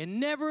great. And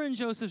never in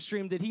Joseph's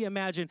dream did he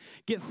imagine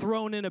get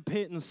thrown in a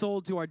pit and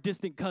sold to our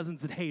distant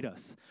cousins that hate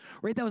us.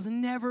 Right? That was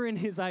never in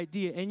his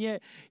idea. And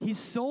yet he's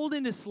sold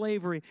into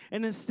slavery.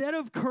 And instead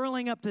of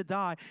curling up to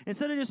die,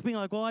 instead of just being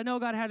like, well, I know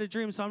God had a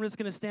dream, so I'm just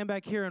going to stand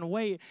back here and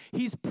wait,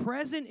 he's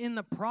present in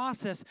the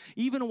process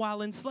even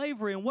while in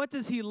slavery. And what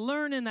does he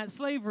learn in that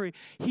slavery?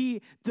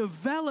 He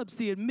develops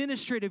the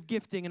administrative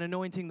gifting and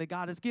anointing that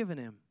God has given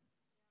him.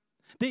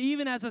 That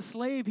even as a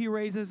slave, he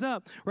raises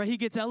up, right? He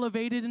gets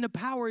elevated into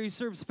power. He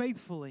serves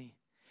faithfully.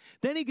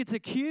 Then he gets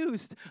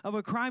accused of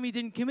a crime he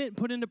didn't commit and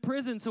put into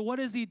prison. So what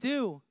does he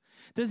do?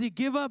 Does he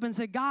give up and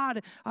say,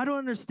 God, I don't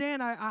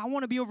understand. I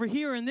want to be over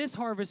here in this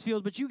harvest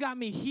field, but you got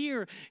me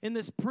here in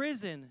this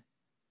prison.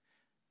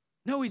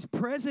 No, he's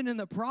present in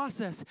the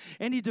process,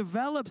 and he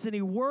develops, and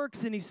he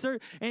works, and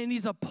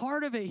he's a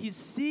part of it. He's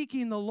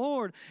seeking the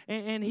Lord,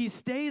 and he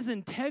stays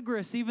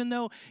integrous, even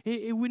though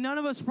none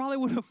of us probably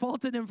would have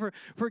faulted him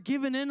for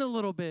giving in a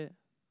little bit.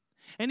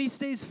 And he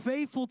stays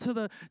faithful to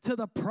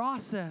the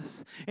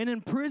process. And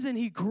in prison,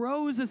 he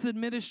grows this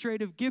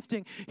administrative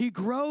gifting. He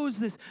grows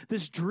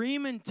this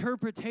dream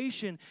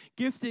interpretation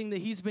gifting that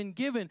he's been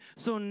given.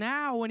 So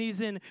now, when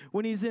he's in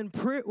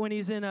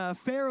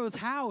Pharaoh's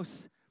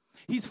house,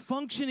 he's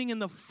functioning in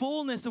the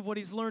fullness of what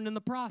he's learned in the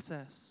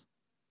process.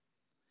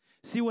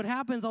 See, what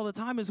happens all the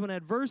time is when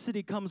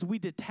adversity comes, we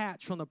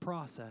detach from the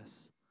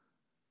process.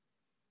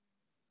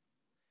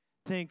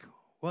 Think,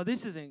 well,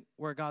 this isn't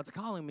where God's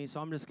calling me,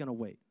 so I'm just going to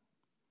wait.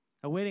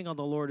 And waiting on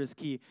the Lord is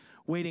key.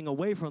 Waiting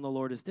away from the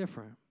Lord is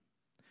different.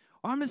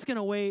 Or I'm just going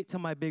to wait till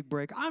my big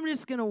break. I'm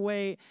just going to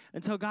wait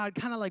until God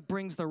kind of like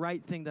brings the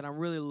right thing that I'm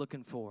really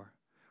looking for.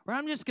 Or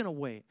I'm just going to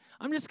wait.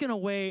 I'm just going to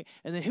wait,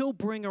 and then he'll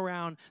bring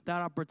around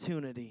that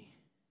opportunity.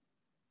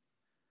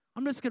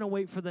 I'm just going to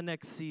wait for the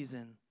next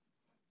season.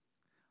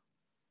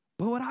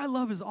 But what I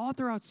love is all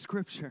throughout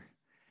Scripture,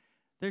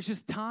 there's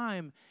just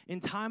time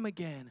and time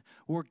again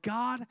where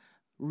God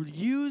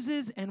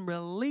uses and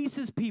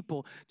releases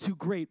people to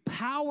great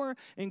power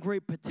and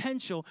great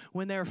potential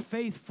when they're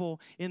faithful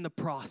in the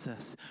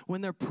process,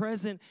 when they're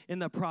present in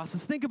the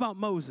process. Think about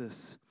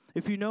Moses.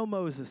 If you know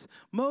Moses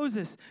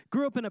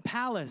grew up in a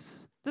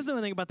palace. Doesn't know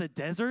anything about the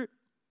desert.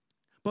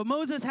 But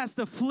Moses has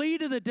to flee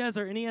to the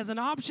desert, and he has an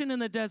option in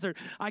the desert.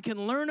 I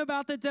can learn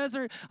about the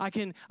desert. I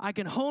can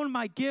hone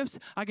my gifts.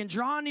 I can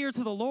draw near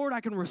to the Lord.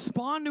 I can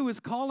respond to his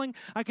calling.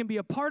 I can be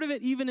a part of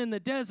it even in the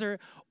desert,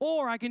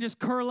 or I can just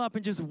curl up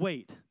and just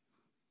wait.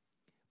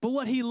 But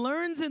what he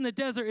learns in the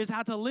desert is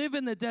how to live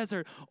in the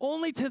desert,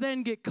 only to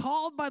then get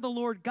called by the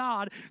Lord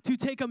God to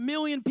take 1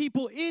 million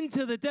people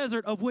into the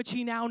desert, of which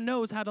he now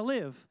knows how to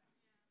live.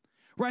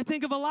 Right?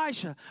 Think of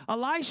Elisha.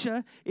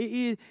 Elisha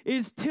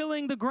is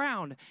tilling the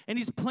ground, and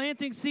he's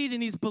planting seed,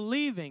 and he's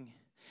believing.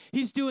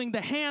 He's doing the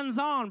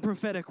hands-on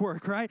prophetic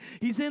work, right?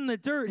 He's in the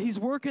dirt. He's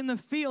working the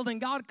field, and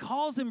God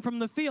calls him from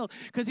the field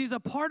because he's a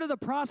part of the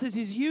process.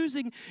 He's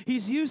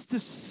used to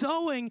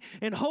sowing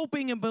and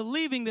hoping and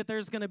believing that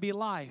there's going to be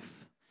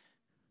life.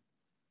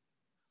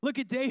 Look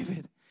at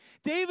David.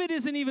 David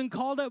isn't even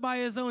called up by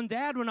his own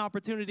dad when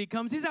opportunity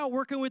comes. He's out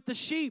working with the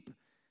sheep.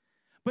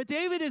 But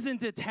David isn't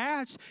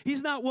detached.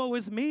 He's not, woe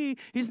is me.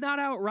 He's not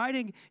out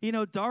writing,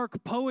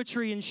 dark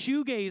poetry and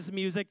shoegaze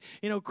music,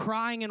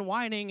 crying and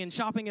whining and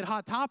shopping at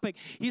Hot Topic.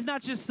 He's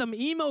not just some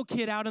emo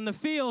kid out in the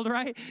field,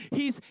 right?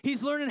 He's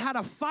learning how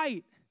to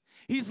fight.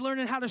 He's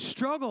learning how to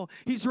struggle.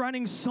 He's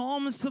writing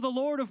psalms to the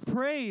Lord of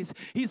praise.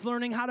 He's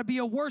learning how to be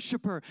a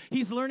worshiper.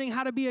 He's learning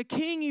how to be a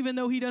king even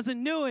though he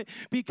doesn't know it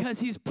because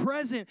he's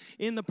present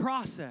in the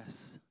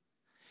process.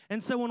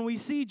 And so when we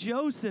see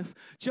Joseph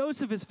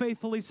is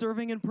faithfully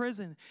serving in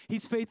prison.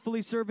 He's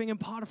faithfully serving in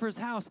Potiphar's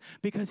house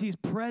because he's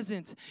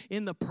present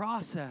in the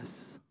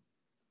process.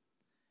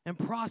 And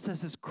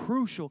process is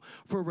crucial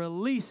for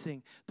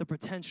releasing the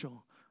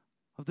potential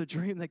of the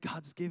dream that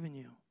God's given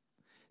you.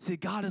 See,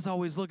 God is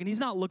always looking. He's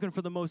not looking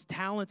for the most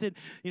talented,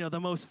 the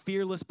most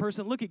fearless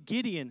person. Look at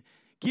Gideon.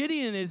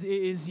 Gideon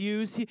is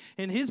used,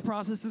 and his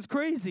process is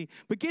crazy.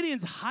 But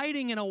Gideon's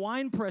hiding in a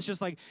wine press,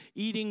 just like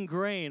eating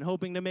grain,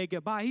 hoping to make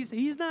it by.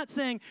 He's not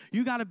saying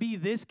you got to be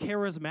this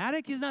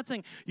charismatic. He's not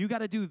saying you got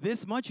to do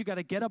this much. You got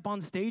to get up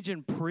on stage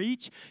and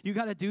preach. You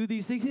got to do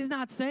these things. He's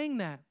not saying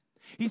that.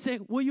 He's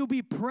saying, will you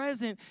be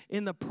present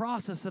in the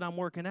process that I'm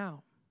working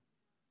out?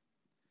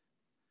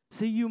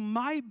 See, you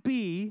might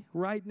be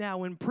right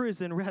now in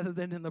prison rather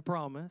than in the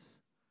promise,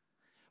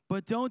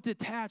 but don't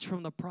detach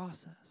from the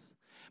process.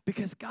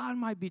 Because God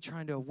might be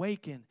trying to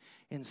awaken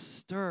and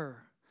stir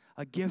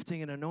a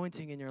gifting and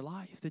anointing in your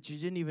life that you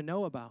didn't even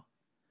know about.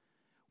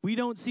 We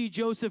don't see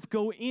Joseph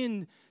go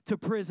into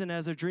prison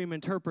as a dream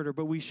interpreter,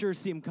 but we sure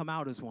see him come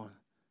out as one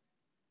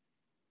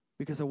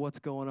because of what's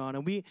going on.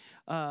 And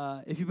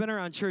if you've been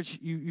around church,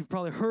 you've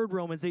probably heard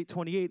Romans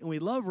 8:28, and we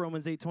love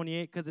Romans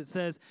 8:28 because it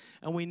says,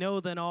 and we know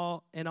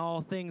that in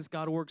all things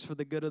God works for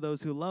the good of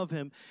those who love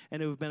him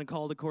and who have been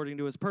called according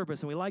to his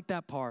purpose. And we like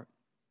that part.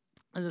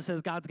 As it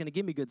says, God's going to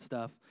give me good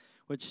stuff,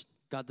 which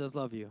God does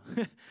love you.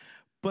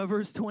 But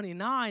verse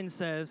 29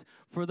 says,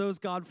 for those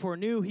God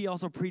foreknew, he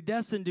also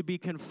predestined to be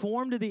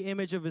conformed to the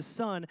image of his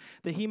Son,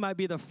 that he might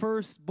be the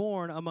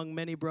firstborn among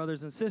many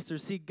brothers and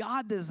sisters. See,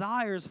 God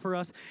desires for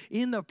us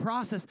in the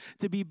process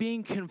to be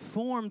being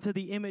conformed to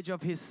the image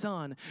of his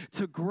Son,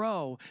 to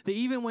grow. That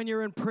even when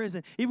you're in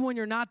prison, even when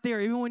you're not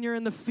there, even when you're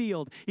in the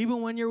field,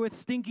 even when you're with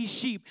stinky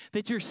sheep,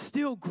 that you're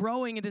still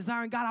growing and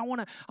desiring, God, I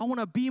want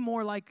to be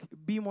more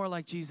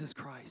like Jesus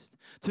Christ,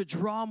 to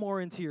draw more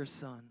into your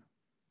Son.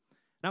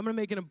 Now, I'm going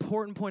to make an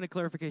important point of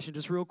clarification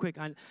just real quick.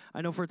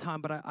 I know for a time,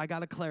 but I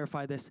got to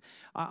clarify this.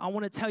 I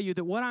want to tell you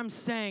that what I'm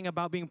saying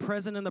about being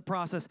present in the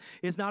process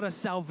is not a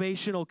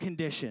salvational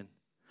condition.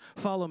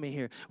 Follow me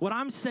here. What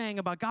I'm saying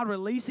about God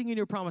releasing in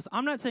your promise,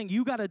 I'm not saying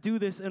you got to do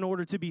this in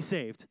order to be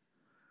saved,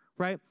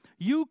 right?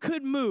 You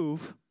could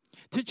move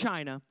to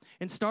China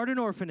and start an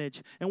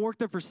orphanage and work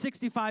there for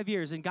 65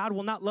 years, and God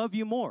will not love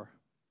you more.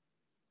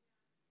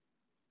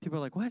 People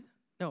are like, what?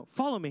 No,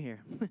 follow me here.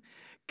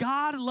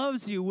 God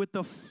loves you with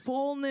the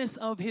fullness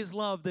of his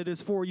love that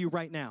is for you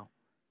right now.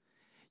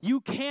 You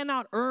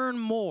cannot earn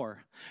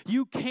more.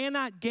 You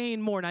cannot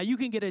gain more. Now, you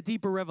can get a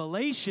deeper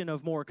revelation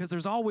of more because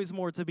there's always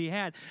more to be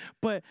had.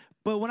 But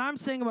when I'm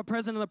saying about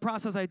present in the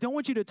process, I don't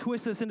want you to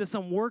twist this into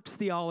some works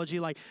theology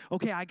like,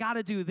 okay, I got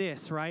to do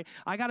this, right?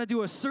 I got to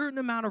do a certain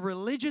amount of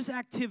religious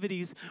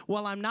activities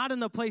while I'm not in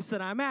the place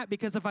that I'm at,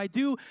 because if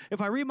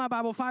I read my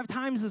Bible 5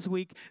 times this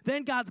week,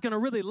 then God's going to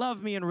really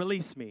love me and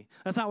release me.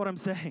 That's not what I'm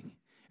saying.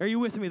 Are you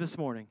with me this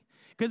morning?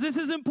 Because this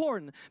is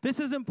important.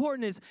 This is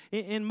important is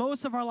in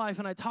most of our life,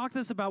 and I talk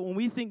this about when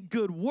we think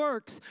good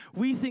works,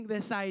 we think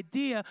this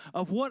idea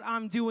of what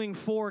I'm doing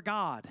for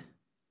God.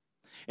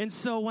 And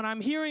so when I'm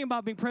hearing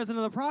about being present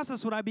in the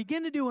process, what I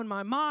begin to do in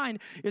my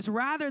mind is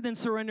rather than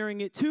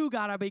surrendering it to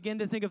God, I begin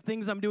to think of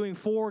things I'm doing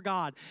for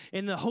God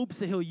in the hopes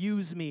that he'll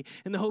use me,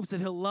 in the hopes that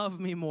he'll love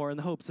me more, in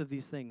the hopes of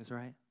these things,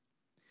 right?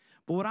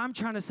 But what I'm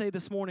trying to say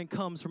this morning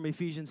comes from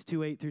Ephesians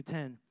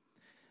 2:8-10.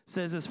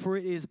 Says this, for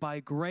it is by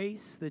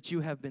grace that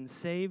you have been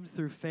saved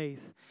through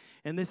faith.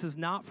 And this is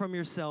not from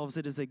yourselves.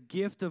 It is a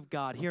gift of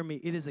God. Hear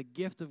me. It is a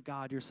gift of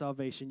God, your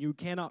salvation. You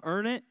cannot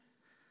earn it,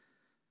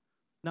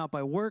 not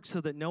by works,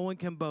 so that no one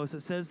can boast.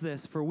 It says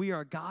this, for we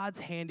are God's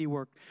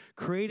handiwork,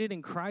 created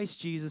in Christ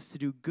Jesus to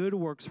do good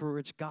works for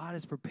which God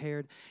has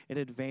prepared in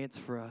advance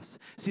for us.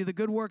 See, the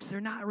good works,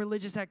 they're not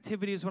religious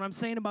activities. What I'm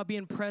saying about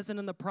being present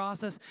in the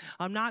process,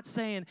 I'm not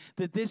saying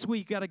that this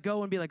week you got to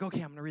go and be like,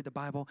 okay, I'm going to read the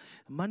Bible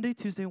Monday,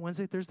 Tuesday,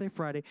 Wednesday, Thursday,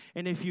 Friday.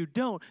 And if you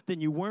don't,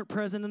 then you weren't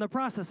present in the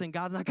process, and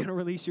God's not going to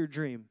release your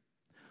dream.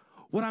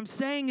 What I'm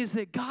saying is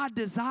that God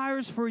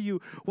desires for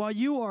you while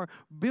you are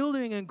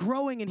building and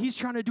growing, and he's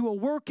trying to do a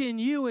work in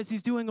you as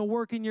he's doing a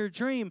work in your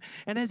dream.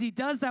 And as he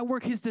does that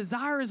work, his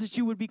desire is that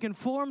you would be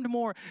conformed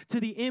more to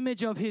the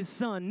image of his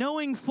Son,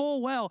 knowing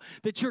full well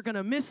that you're going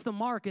to miss the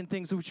mark in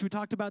things, which we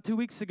talked about 2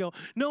 weeks ago,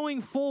 knowing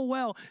full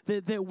well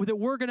that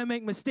we're going to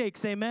make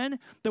mistakes, amen?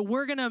 That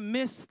we're going to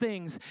miss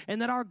things,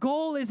 and that our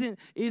goal isn't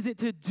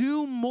to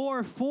do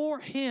more for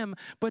him,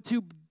 but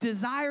to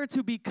desire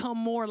to become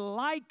more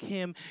like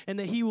him, and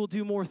that he will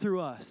do more through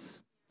us.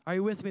 Are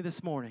you with me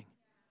this morning?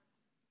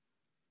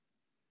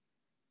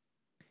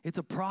 It's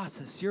a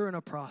process. You're in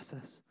a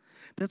process.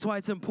 That's why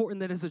it's important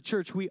that as a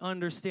church we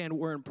understand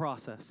we're in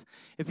process.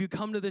 If you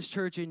come to this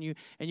church and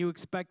you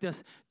expect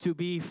us to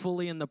be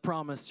fully in the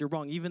promise, you're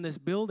wrong. Even this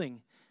building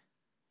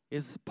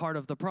is part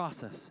of the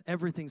process.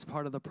 Everything's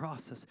part of the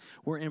process.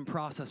 We're in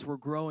process. We're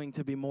growing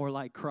to be more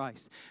like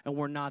Christ, and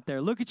we're not there.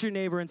 Look at your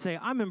neighbor and say,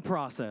 I'm in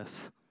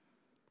process.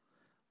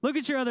 Look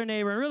at your other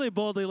neighbor and really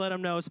boldly let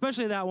them know,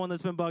 especially that one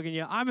that's been bugging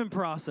you, I'm in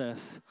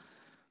process.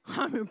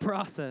 I'm in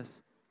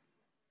process.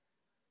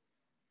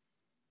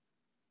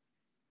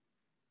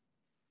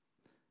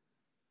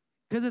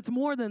 Because it's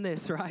more than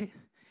this, right?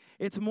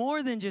 It's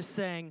more than just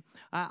saying,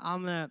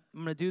 I'm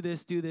gonna do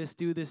this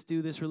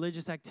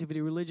religious activity,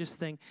 religious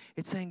thing.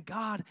 It's saying,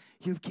 God,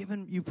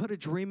 you put a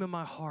dream in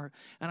my heart,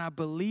 and I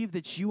believe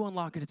that you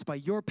unlock it. It's by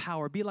your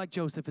power. Be like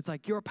Joseph. It's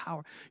like your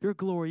power, your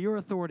glory, your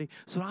authority.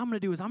 So what I'm gonna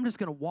do is I'm just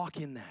gonna walk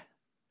in that.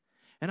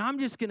 And I'm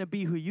just gonna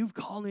be who you've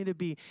called me to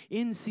be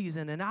in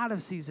season and out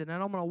of season.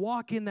 And I'm gonna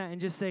walk in that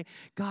and just say,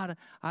 God,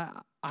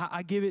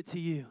 I give it to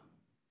you.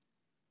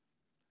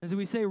 And so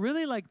we say,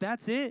 really, like,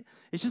 that's it?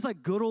 It's just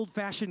like good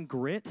old-fashioned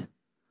grit?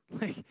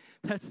 Like,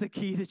 that's the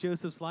key to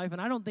Joseph's life? And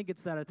I don't think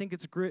it's that. I think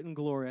it's grit and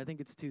glory. I think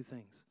it's two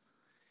things.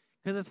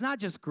 Because it's not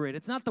just grit.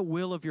 It's not the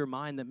will of your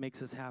mind that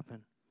makes this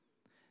happen.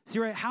 See,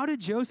 right, how did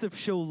Joseph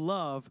show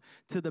love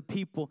to the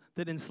people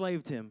that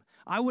enslaved him?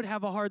 I would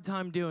have a hard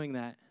time doing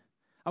that.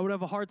 I would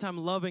have a hard time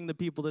loving the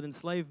people that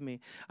enslaved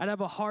me. I'd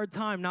have a hard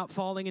time not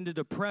falling into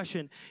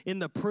depression in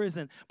the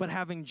prison, but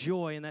having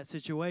joy in that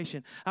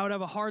situation. I would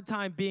have a hard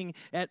time being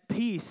at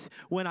peace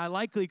when I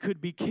likely could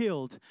be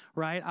killed,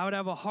 right? I would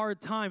have a hard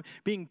time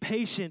being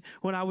patient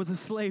when I was a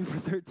slave for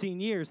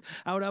 13 years.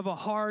 I would have a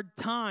hard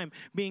time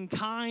being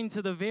kind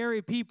to the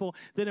very people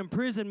that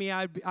imprisoned me.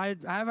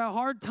 I'd have a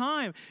hard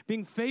time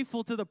being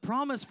faithful to the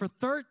promise for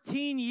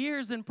 13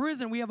 years in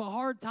prison. We have a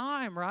hard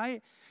time,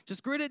 right?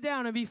 Just grit it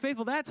down and be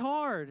faithful. That's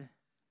hard.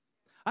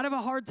 I'd have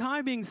a hard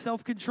time being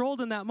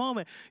self-controlled in that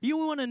moment. You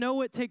want to know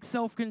what takes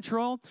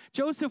self-control?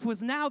 Joseph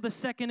was now the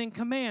second in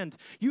command.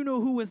 You know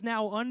who was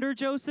now under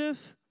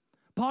Joseph?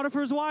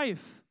 Potiphar's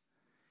wife.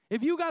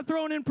 If you got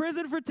thrown in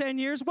prison for 10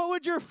 years, what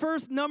would your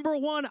first number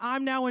one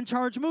I'm now in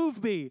charge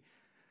move be?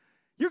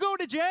 You're going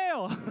to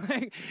jail,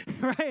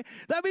 right?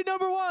 That'd be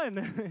number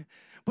one.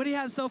 But he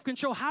has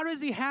self-control. How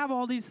does he have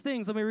all these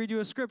things? Let me read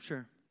you a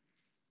scripture.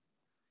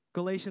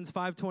 Galatians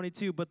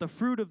 5:22, but the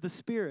fruit of the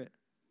Spirit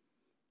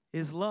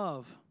is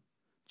love,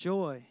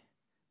 joy,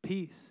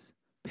 peace,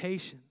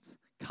 patience,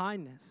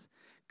 kindness,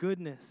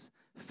 goodness,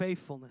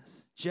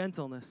 faithfulness,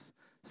 gentleness,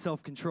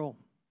 self-control.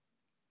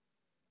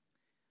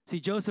 See,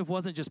 Joseph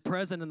wasn't just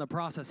present in the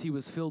process, he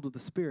was filled with the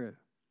Spirit.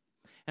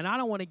 And I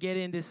don't want to get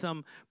into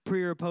some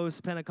pre or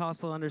post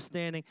Pentecostal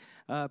understanding,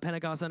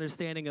 Pentecost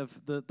understanding of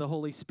the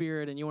Holy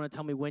Spirit, and you want to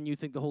tell me when you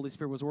think the Holy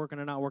Spirit was working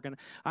or not working.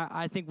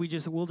 I think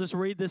we'll just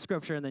read this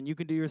scripture and then you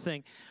can do your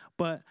thing.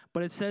 But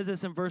it says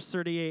this in verse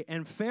 38,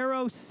 and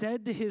Pharaoh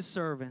said to his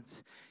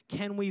servants,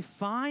 can we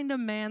find a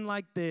man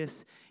like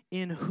this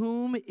in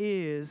whom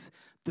is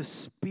the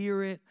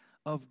Spirit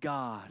of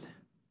God?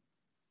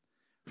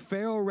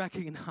 Pharaoh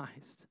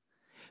recognized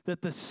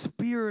that the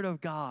Spirit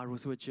of God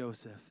was with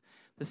Joseph.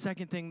 The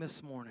second thing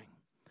this morning,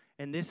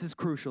 and this is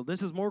crucial.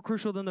 This is more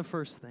crucial than the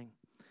first thing.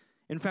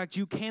 In fact,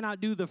 you cannot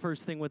do the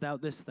first thing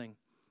without this thing,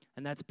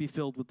 and that's be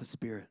filled with the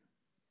Spirit.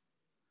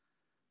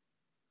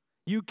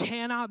 You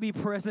cannot be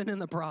present in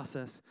the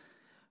process.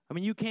 I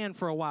mean, you can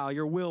for a while.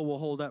 Your will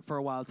hold up for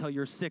a while until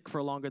you're sick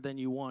for longer than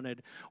you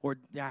wanted or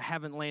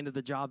haven't landed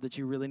the job that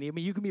you really need. I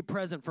mean, you can be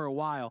present for a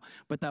while,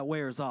 but that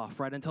wears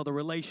off, right? Until the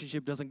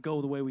relationship doesn't go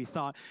the way we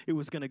thought it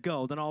was going to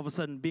go. Then all of a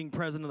sudden, being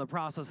present in the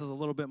process is a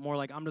little bit more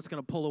like, I'm just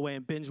going to pull away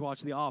and binge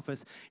watch The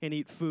Office and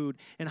eat food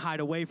and hide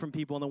away from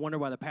people and then wonder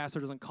why the pastor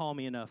doesn't call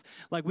me enough.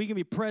 Like, we can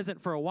be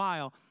present for a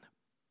while,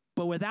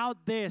 but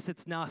without this,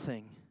 it's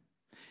nothing.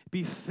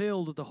 Be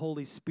filled with the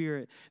Holy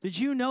Spirit. Did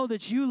you know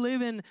that you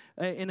live in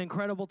an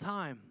incredible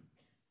time?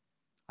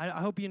 I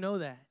hope you know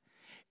that.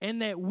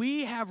 And that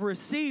we have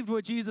received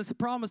what Jesus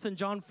promised in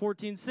John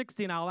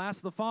 14:16. I'll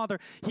ask the Father,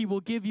 he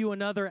will give you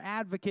another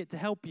advocate to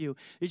help you.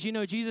 Did you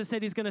know Jesus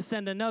said he's going to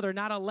send another,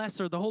 not a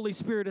lesser. The Holy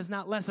Spirit is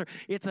not lesser.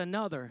 It's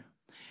another.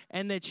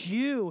 And that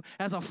you,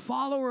 as a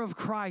follower of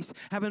Christ,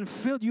 have been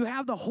filled. You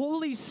have the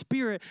Holy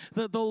Spirit,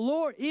 the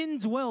Lord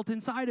indwelt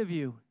inside of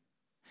you.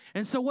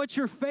 And so what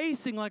you're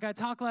facing, like I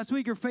talked last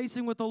week, you're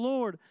facing with the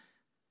Lord.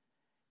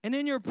 And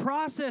in your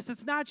process,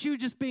 it's not you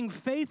just being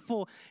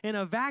faithful in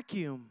a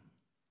vacuum.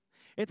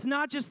 It's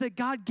not just that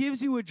God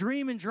gives you a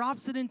dream and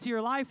drops it into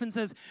your life and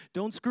says,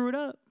 don't screw it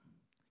up.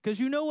 Because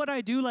you know what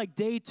I do like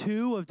day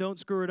 2 of don't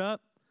screw it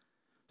up?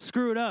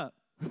 Screw it up.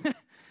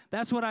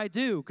 That's what I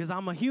do because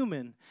I'm a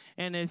human.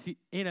 And if,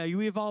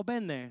 we've all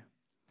been there.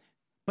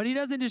 But he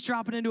doesn't just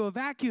drop it into a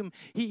vacuum.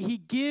 He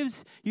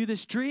gives you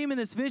this dream and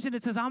this vision.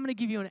 It says, I'm going to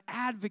give you an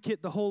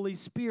advocate, the Holy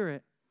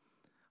Spirit.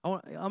 I'm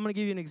going to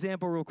give you an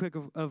example real quick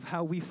of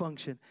how we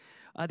function.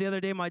 The other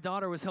day, my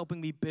daughter was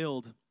helping me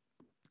build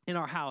in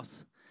our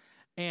house.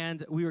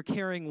 And we were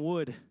carrying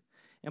wood.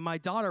 And my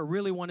daughter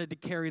really wanted to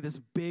carry this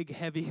big,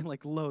 heavy,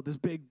 load, this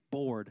big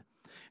board.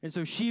 And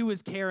so she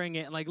was carrying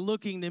it and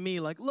looking to me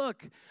like,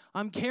 look,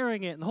 I'm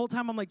carrying it. And the whole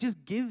time I'm like,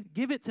 just give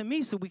it to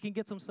me so we can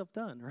get some stuff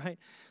done, right?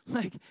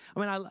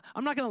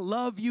 I'm not going to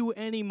love you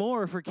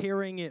anymore for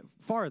carrying it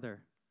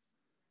farther.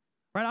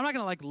 right? I'm not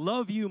going to like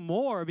love you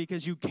more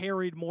because you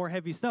carried more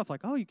heavy stuff.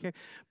 Like, oh, you care.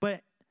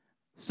 But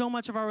so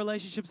much of our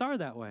relationships are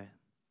that way,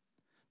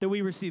 that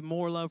we receive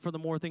more love for the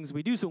more things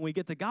we do. So when we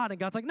get to God and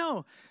God's like,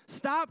 no,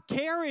 stop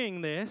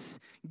carrying this.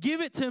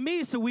 Give it to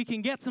me so we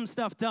can get some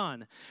stuff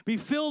done. Be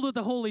filled with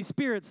the Holy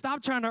Spirit.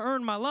 Stop trying to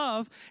earn my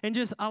love and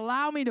just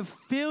allow me to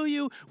fill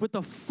you with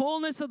the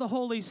fullness of the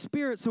Holy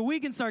Spirit so we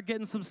can start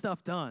getting some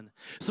stuff done.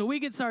 So we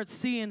can start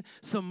seeing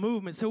some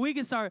movement. So we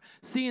can start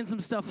seeing some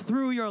stuff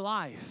through your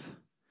life.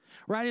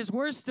 Right? As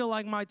we're still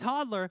like my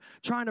toddler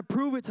trying to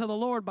prove it to the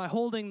Lord by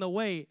holding the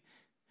weight,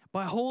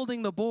 by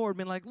holding the board,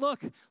 being like,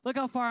 look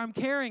how far I'm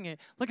carrying it.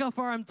 Look how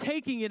far I'm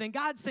taking it. And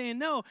God's saying,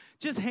 no,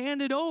 just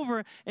hand it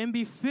over and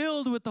be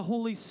filled with the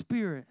Holy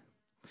Spirit.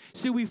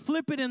 See, we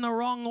flip it in the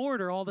wrong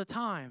order all the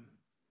time.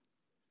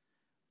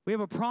 We have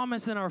a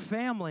promise in our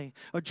family,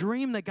 a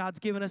dream that God's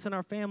given us in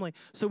our family.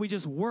 So we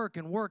just work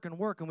and work and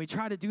work, and we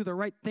try to do the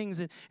right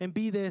things and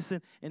be this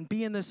and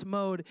be in this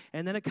mode,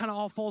 and then it kind of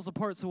all falls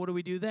apart. So what do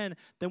we do then?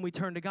 Then we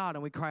turn to God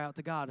and we cry out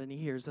to God, and He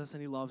hears us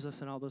and He loves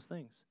us and all those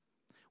things.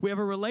 We have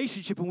a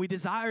relationship, and we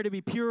desire to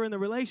be pure in the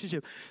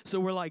relationship. So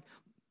we're like,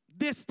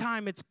 this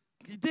time it's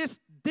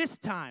this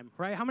time,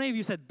 right? How many of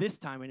you said this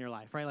time in your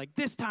life, right? Like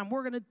this time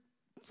we're going to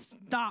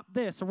stop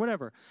this or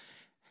whatever.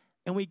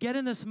 And we get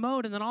in this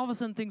mode, and then all of a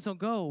sudden things don't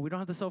go. We don't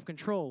have the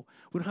self-control.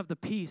 We don't have the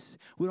peace.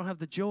 We don't have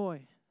the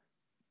joy.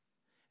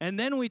 And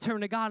then we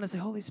turn to God and say,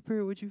 Holy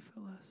Spirit, would you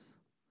fill us?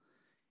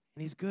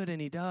 And He's good, and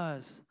He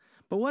does.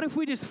 But what if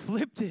we just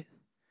flipped it?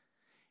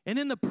 And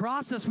in the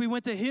process, we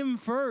went to Him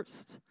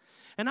first.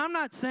 And I'm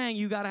not saying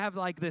you got to have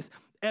like this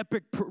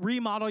epic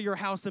remodel your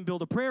house and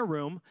build a prayer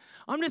room.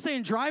 I'm just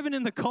saying driving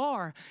in the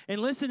car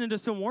and listening to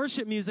some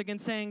worship music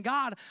and saying,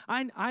 God,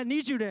 I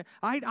need you to,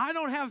 I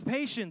don't have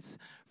patience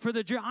for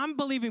the dream. I'm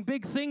believing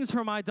big things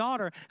for my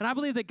daughter. And I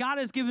believe that God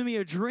has given me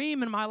a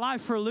dream in my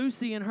life for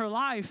Lucy in her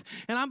life.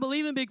 And I'm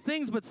believing big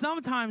things, but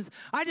sometimes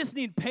I just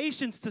need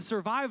patience to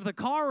survive the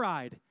car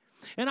ride.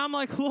 And I'm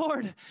like,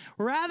 Lord,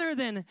 rather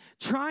than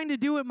trying to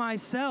do it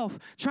myself,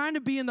 trying to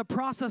be in the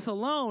process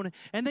alone,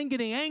 and then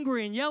getting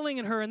angry and yelling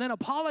at her and then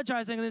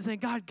apologizing and then saying,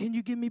 God, can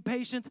you give me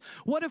patience?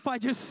 What if I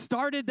just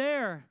started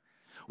there?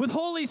 With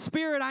Holy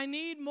Spirit, I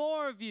need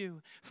more of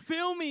you.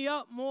 Fill me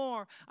up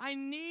more. I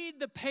need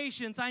the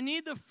patience. I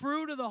need the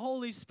fruit of the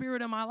Holy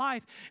Spirit in my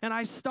life. And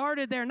I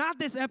started there, not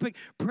this epic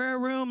prayer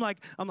room,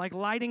 like I'm like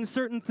lighting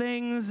certain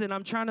things and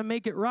I'm trying to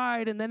make it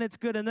right and then it's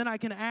good and then I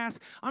can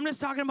ask. I'm just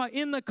talking about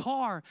in the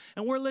car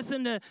and we're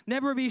listening to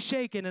Never Be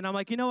Shaken. And I'm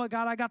like, you know what,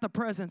 God, I got the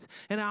presence.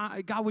 And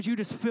God, would you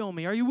just fill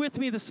me? Are you with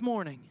me this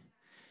morning?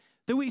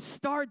 That we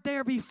start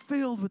there, be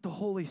filled with the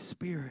Holy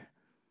Spirit.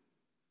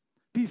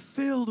 Be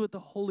filled with the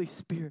Holy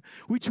Spirit.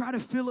 We try to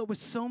fill it with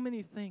so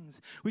many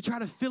things. We try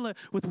to fill it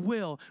with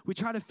will. We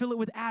try to fill it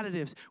with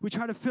additives. We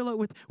try to fill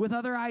it with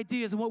other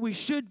ideas. And what we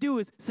should do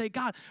is say,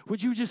 God,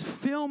 would you just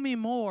fill me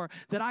more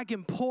that I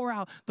can pour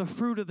out the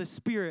fruit of the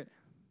Spirit?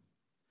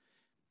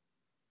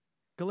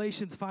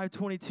 Galatians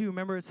 5:22,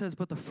 remember it says,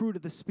 but the fruit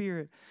of the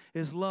Spirit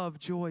is love,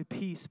 joy,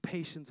 peace,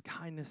 patience,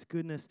 kindness,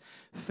 goodness,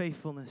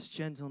 faithfulness,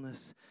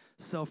 gentleness,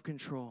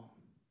 self-control.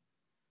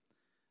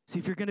 See,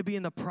 if you're going to be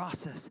in the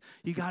process,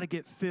 you got to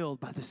get filled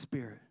by the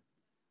Spirit.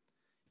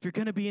 If you're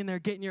going to be in there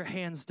getting your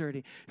hands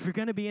dirty, if you're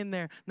going to be in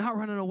there not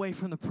running away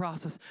from the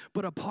process,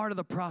 but a part of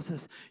the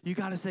process, you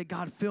got to say,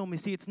 God, fill me.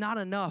 See, it's not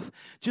enough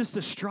just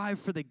to strive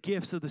for the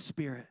gifts of the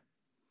Spirit.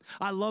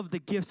 I love the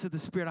gifts of the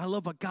Spirit. I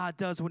love what God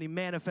does when He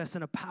manifests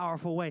in a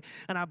powerful way.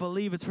 And I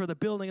believe it's for the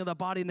building of the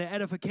body and the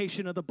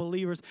edification of the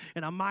believers.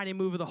 And a mighty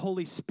move of the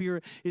Holy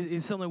Spirit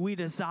is something we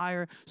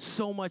desire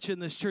so much in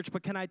this church.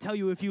 But can I tell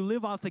you, if you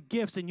live off the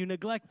gifts and you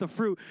neglect the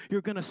fruit,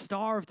 you're going to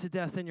starve to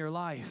death in your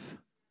life.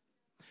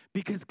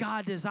 Because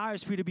God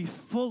desires for you to be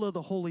full of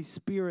the Holy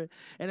Spirit.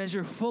 And as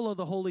you're full of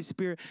the Holy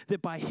Spirit,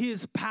 that by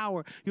His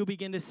power, you'll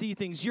begin to see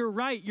things. You're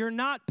right. You're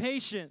not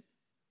patient.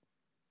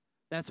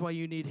 That's why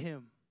you need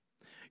Him.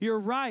 You're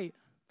right.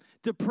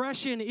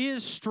 Depression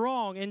is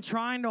strong in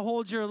trying to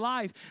hold your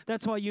life.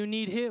 That's why you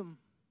need Him.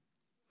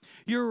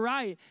 You're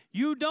right.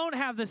 You don't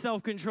have the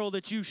self-control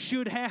that you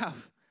should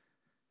have.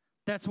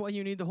 That's why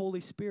you need the Holy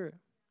Spirit.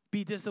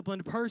 Be a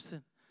disciplined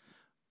person.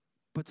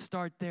 But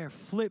start there.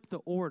 Flip the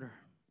order.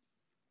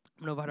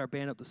 I'm going to invite our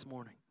band up this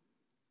morning.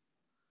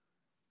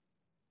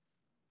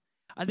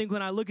 I think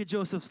when I look at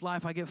Joseph's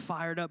life, I get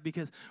fired up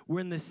because we're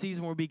in this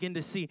season where we begin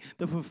to see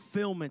the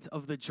fulfillment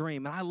of the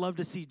dream. And I love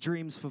to see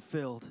dreams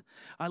fulfilled.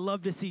 I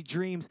love to see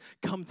dreams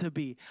come to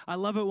be. I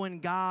love it when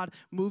God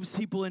moves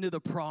people into the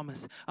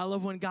promise. I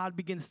love when God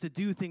begins to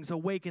do things,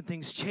 awaken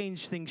things,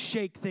 change things,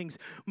 shake things,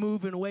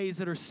 move in ways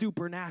that are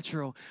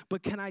supernatural.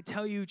 But can I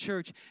tell you,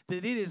 church,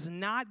 that it is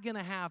not going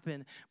to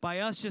happen by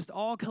us just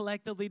all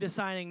collectively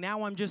deciding,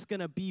 now I'm just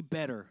going to be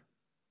better.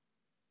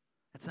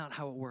 That's not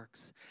how it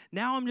works.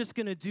 Now I'm just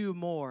going to do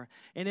more.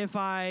 And if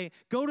I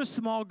go to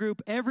small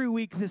group every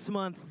week this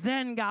month,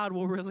 then God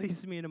will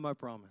release me into my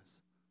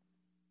promise.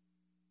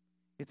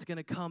 It's going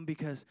to come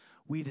because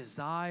we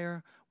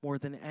desire more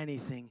than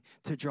anything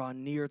to draw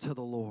near to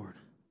the Lord,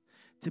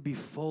 to be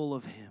full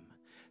of Him,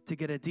 to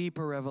get a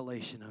deeper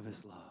revelation of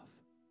his love,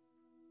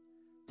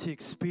 to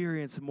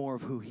experience more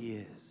of who he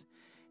is.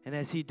 And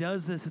as he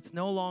does this, it's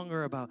no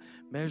longer about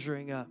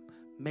measuring up,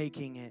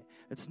 making it.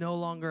 It's no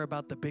longer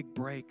about the big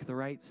break, the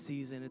right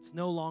season. It's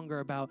no longer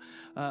about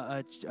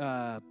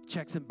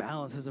checks and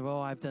balances of,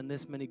 oh, I've done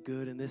this many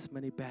good and this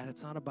many bad.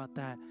 It's not about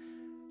that.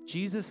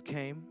 Jesus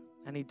came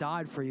and he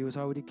died for you as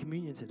I would eat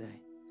communion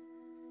today.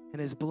 And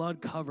his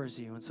blood covers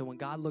you. And so when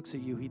God looks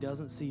at you, he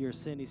doesn't see your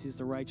sin. He sees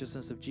the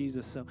righteousness of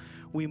Jesus. So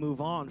we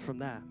move on from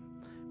that.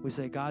 We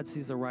say, God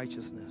sees the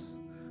righteousness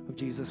of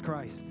Jesus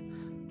Christ.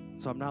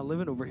 So I'm not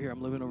living over here.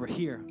 I'm living over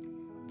here.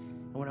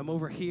 And when I'm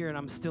over here and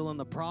I'm still in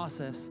the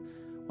process,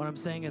 what I'm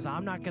saying is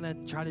I'm not going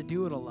to try to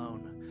do it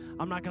alone.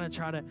 I'm not going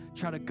to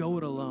try to go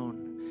it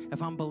alone.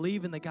 If I'm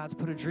believing that God's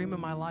put a dream in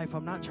my life,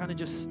 I'm not trying to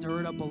just stir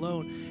it up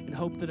alone and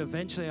hope that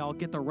eventually I'll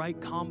get the right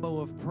combo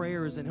of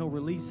prayers and he'll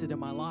release it in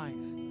my life.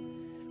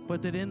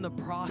 But that in the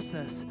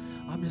process,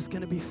 I'm just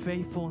going to be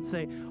faithful and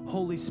say,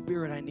 Holy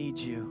Spirit, I need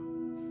you.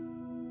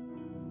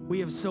 We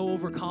have so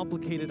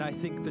overcomplicated, I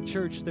think, the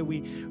church that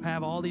we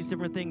have all these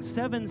different things.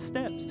 7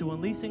 steps to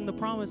unleashing the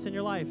promise in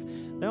your life.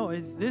 No,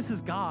 this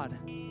is God.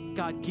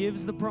 God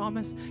gives the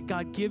promise.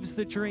 God gives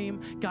the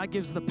dream. God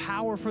gives the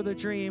power for the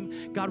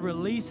dream. God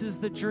releases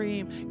the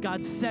dream.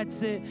 God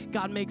sets it.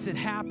 God makes it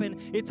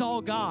happen. It's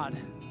all God.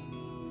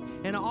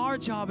 And our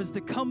job is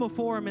to come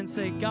before him and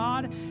say,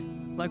 God,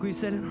 like we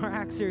said in our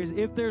Acts series,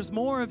 if there's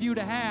more of you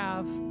to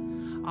have,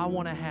 I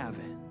want to have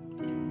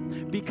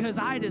it. Because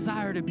I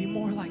desire to be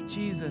more like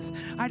Jesus.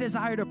 I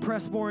desire to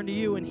press more into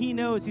you. And he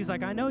knows, he's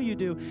like, I know you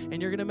do.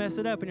 And you're going to mess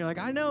it up. And you're like,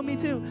 I know, me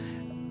too.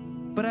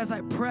 But as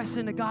I press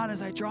into God,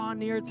 as I draw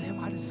near to him,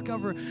 I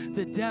discover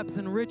the depth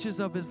and riches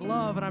of his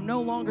love. And I'm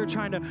no longer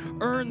trying to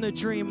earn the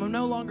dream. I'm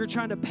no longer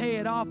trying to pay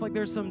it off like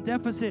there's some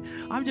deficit.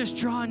 I'm just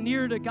drawing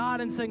near to God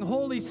and saying,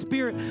 Holy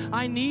Spirit,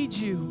 I need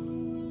you.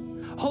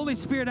 Holy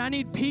Spirit, I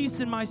need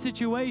peace in my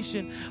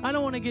situation. I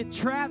don't want to get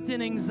trapped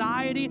in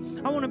anxiety.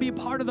 I want to be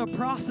part of the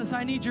process.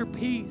 I need your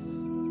peace.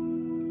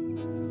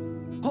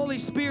 Holy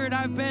Spirit,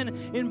 I've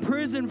been in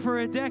prison for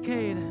a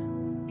decade.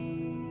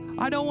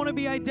 I don't want to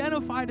be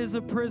identified as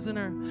a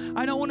prisoner.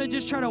 I don't want to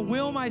just try to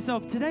will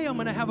myself, today I'm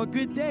going to have a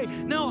good day.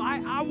 No,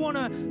 I want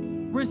to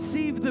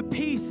receive the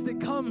peace that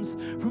comes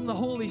from the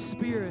Holy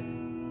Spirit.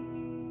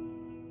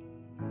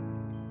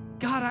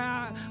 God,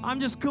 I'm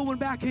just going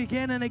back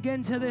again and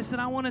again to this, and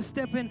I want to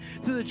step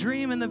into the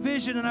dream and the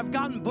vision, and I've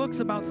gotten books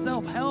about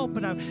self-help,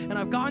 and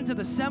I've gone to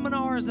the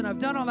seminars, and I've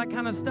done all that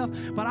kind of stuff,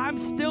 but I'm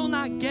still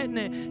not getting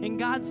it. And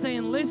God's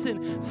saying,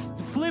 listen,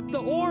 flip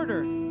the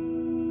order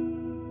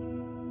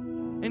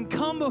and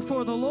come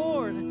before the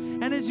Lord.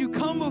 And as you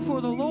come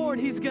before the Lord,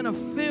 he's going to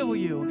fill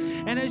you.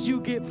 And as you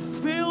get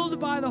filled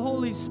by the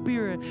Holy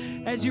Spirit,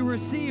 as you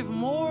receive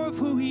more of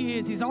who he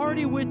is, he's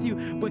already with you.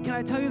 But can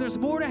I tell you, there's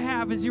more to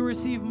have as you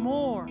receive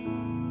more.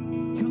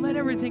 You let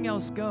everything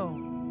else go.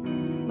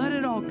 Let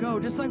it all go.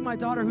 Just like my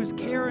daughter who's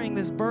carrying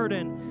this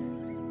burden.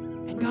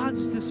 And God's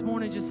just this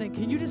morning just saying,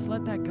 can you just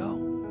let that go?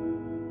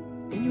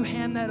 Can you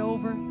hand that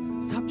over?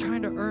 Stop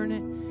trying to earn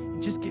it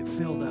and just get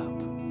filled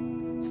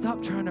up.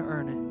 Stop trying to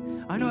earn it.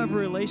 I know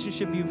every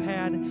relationship you've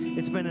had,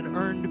 it's been an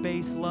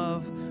earned-based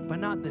love, but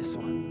not this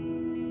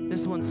one.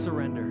 This one's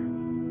surrender.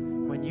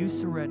 When you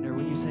surrender,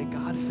 when you say,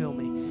 God, fill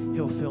me,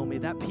 he'll fill me.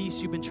 That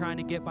peace you've been trying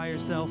to get by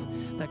yourself,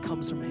 that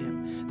comes from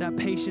him. That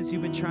patience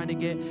you've been trying to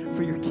get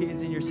for your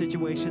kids in your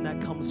situation,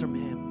 that comes from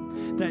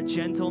him. That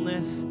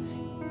gentleness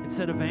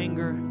instead of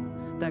anger,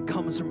 that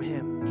comes from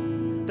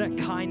him. That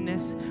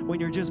kindness when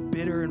you're just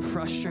bitter and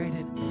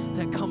frustrated,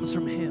 that comes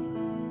from him.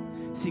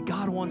 See,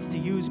 God wants to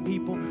use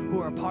people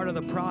who are a part of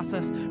the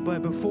process,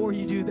 but before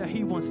you do that,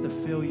 he wants to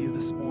fill you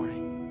this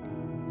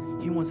morning.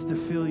 He wants to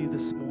fill you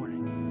this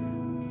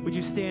morning. Would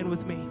you stand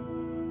with me?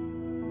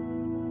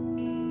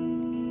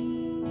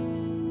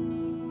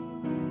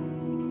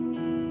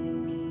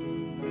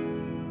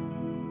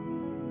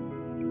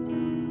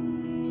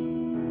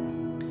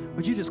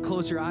 Would you just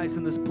close your eyes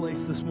in this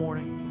place this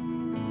morning?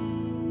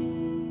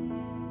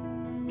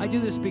 I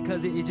do this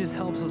because it just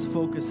helps us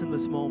focus in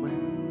this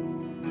moment.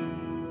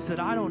 He said,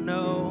 I don't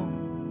know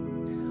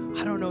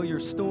your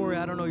story,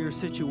 I don't know your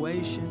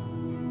situation,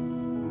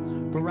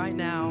 but right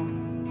now,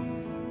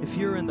 if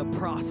you're in the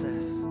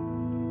process,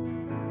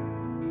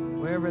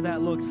 wherever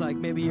that looks like,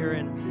 maybe you're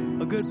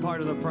in a good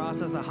part of the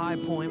process, a high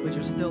point, but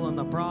you're still in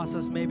the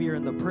process, maybe you're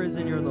in the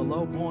prison, you're in the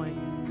low point,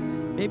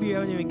 maybe you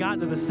haven't even gotten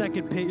to the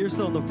second pit, you're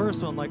still in the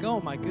first one, like,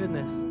 oh my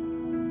goodness.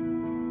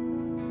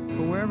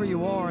 But wherever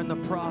you are in the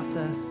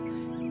process,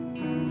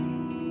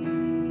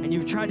 and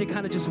you've tried to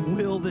kind of just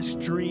will this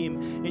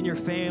dream in your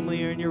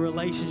family or in your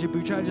relationship.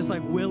 You've tried to just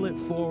like will it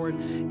forward.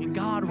 And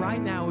God right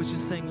now is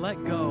just saying,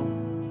 let go.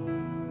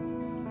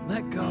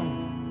 Let go.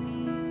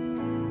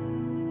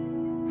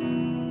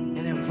 And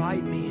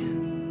invite me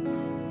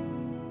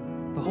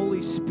in. The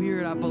Holy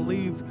Spirit, I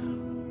believe,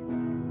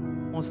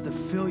 wants to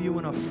fill you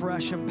in a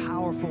fresh and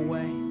powerful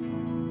way.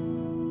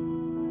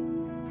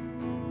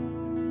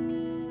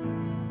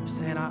 You're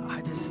saying, I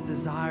just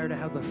desire to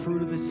have the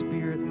fruit of the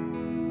Spirit.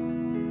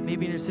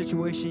 Maybe in your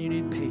situation you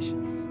need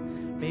patience.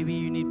 Maybe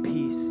you need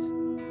peace.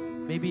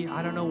 Maybe,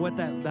 I don't know what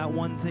that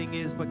one thing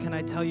is, but can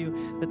I tell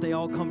you that they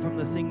all come from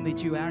the thing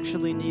that you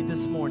actually need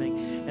this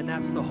morning, and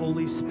that's the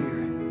Holy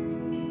Spirit.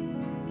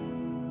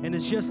 And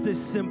it's just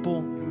this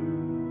simple,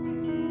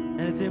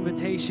 and it's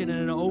invitation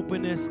and an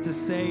openness to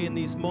say in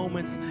these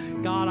moments,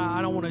 God,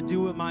 I don't want to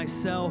do it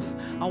myself.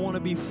 I want to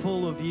be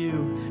full of you.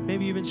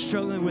 Maybe you've been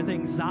struggling with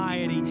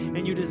anxiety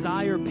and you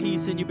desire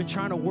peace, and you've been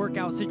trying to work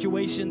out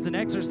situations and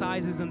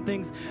exercises and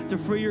things to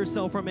free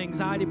yourself from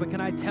anxiety. But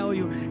can I tell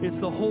you, it's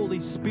the Holy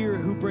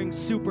Spirit who brings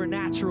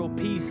supernatural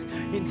peace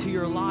into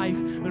your life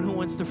and who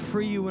wants to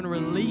free you and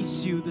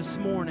release you this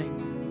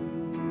morning.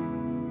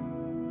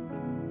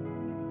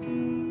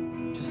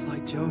 Just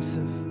like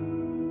Joseph,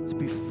 to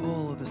be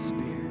full of the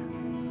Spirit,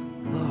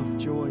 love,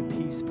 joy,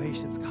 peace,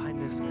 patience,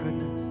 kindness,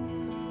 goodness,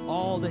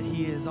 all that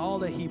He is, all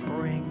that He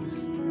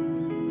brings.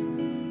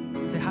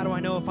 Say, how do I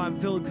know if I'm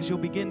filled? Because you'll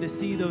begin to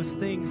see those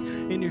things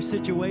in your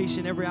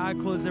situation. Every eye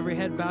closed, every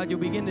head bowed. You'll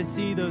begin to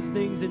see those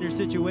things in your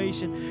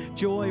situation.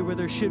 Joy where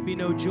there should be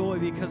no joy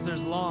because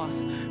there's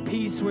loss.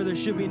 Peace where there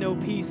should be no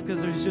peace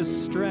because there's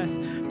just stress.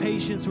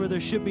 Patience where there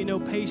should be no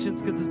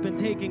patience because it's been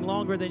taking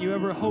longer than you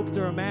ever hoped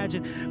or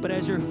imagined. But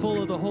as you're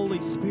full of the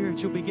Holy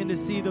Spirit, you'll begin to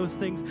see those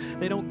things.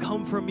 They don't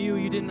come from you.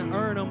 You didn't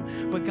earn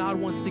them, but God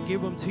wants to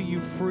give them to you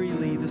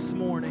freely this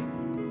morning.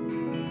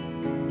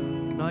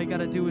 All you got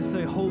to do is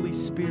say, Holy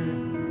Spirit,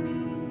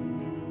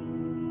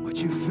 would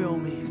you fill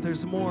me? If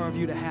there's more of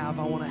you to have,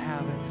 I want to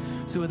have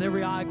it. So with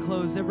every eye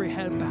closed, every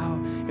head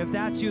bowed, if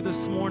that's you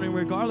this morning,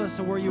 regardless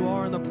of where you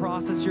are in the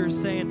process, you're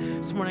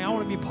saying this morning, I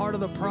want to be part of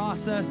the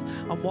process.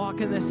 I'm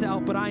walking this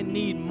out, but I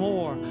need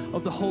more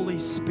of the Holy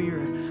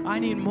Spirit. I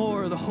need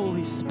more of the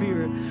Holy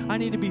Spirit. I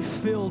need to be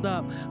filled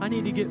up. I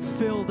need to get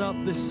filled up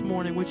this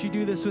morning. Would you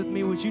do this with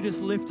me? Would you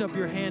just lift up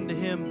your hand to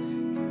Him?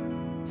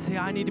 Say,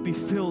 I need to be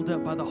filled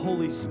up by the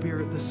Holy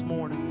Spirit this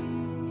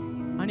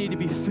morning. I need to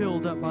be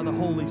filled up by the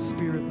Holy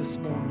Spirit this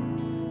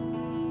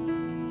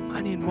morning.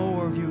 I need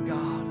more of you,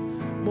 God.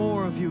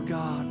 More of you,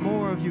 God.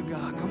 More of you,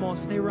 God. Come on,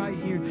 stay right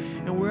here.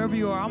 And wherever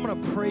you are, I'm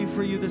going to pray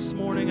for you this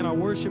morning, and our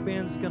worship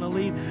band's going to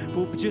lead.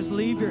 But just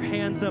leave your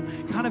hands up,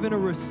 kind of in a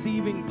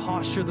receiving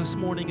posture this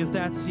morning, if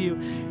that's you.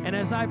 And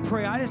as I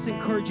pray, I just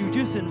encourage you,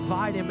 just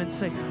invite Him and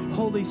say,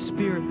 Holy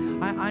Spirit,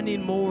 I need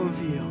more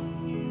of you.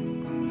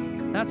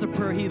 That's a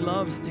prayer He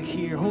loves to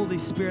hear. Holy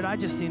Spirit, I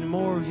just need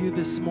more of you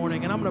this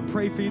morning. And I'm going to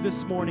pray for you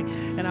this morning.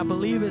 And I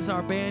believe as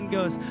our band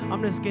goes,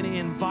 I'm just going to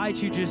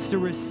invite you just to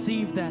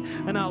receive that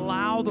and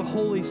allow the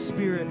Holy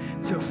Spirit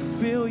to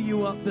fill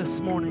you up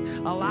this morning.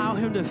 Allow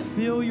Him to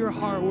fill your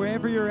heart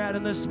wherever you're at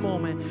in this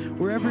moment,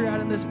 wherever you're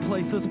at in this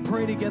place. Let's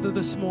pray together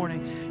this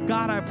morning.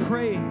 God, I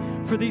pray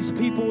for these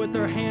people with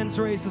their hands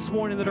raised this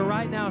morning that are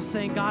right now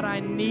saying, God, I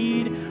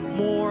need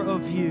more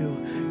of you.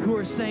 Who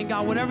are saying,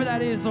 God, whatever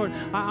that is, Lord,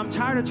 I'm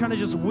tired of trying to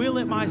just will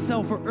it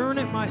myself or earn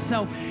it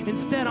myself.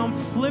 Instead, I'm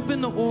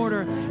flipping the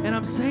order and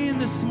I'm saying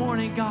this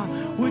morning,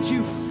 God, would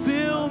you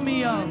fill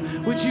me up?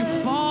 Would you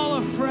fall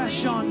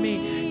afresh on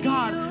me?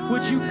 God,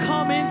 would you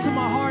come into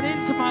my heart,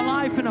 into my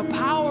life in a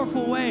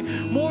powerful way,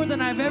 more than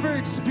I've ever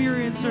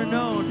experienced or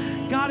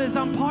known? God, as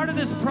I'm part of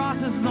this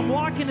process, as I'm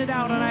walking it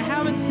out and I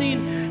haven't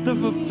seen the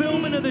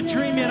fulfillment of the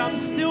dream yet, I'm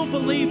still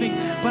believing,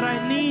 but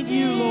I need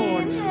you,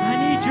 Lord.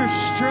 I need your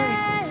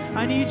strength.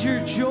 I need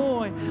your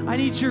joy. I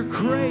need your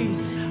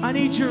grace. I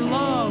need your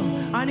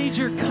love. I need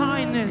your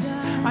kindness.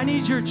 I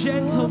need your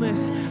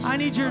gentleness. I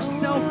need your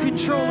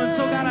self-control. And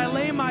so, God, I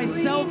lay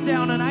myself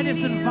down and I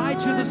just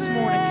invite you this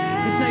morning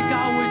and say,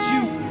 God, would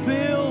you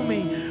fill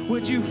me?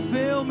 Would you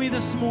fill me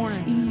this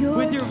morning?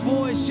 With your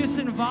voice, just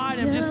invite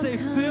Him. Just say,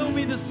 fill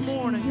me this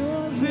morning.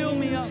 Fill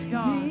me up,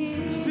 God.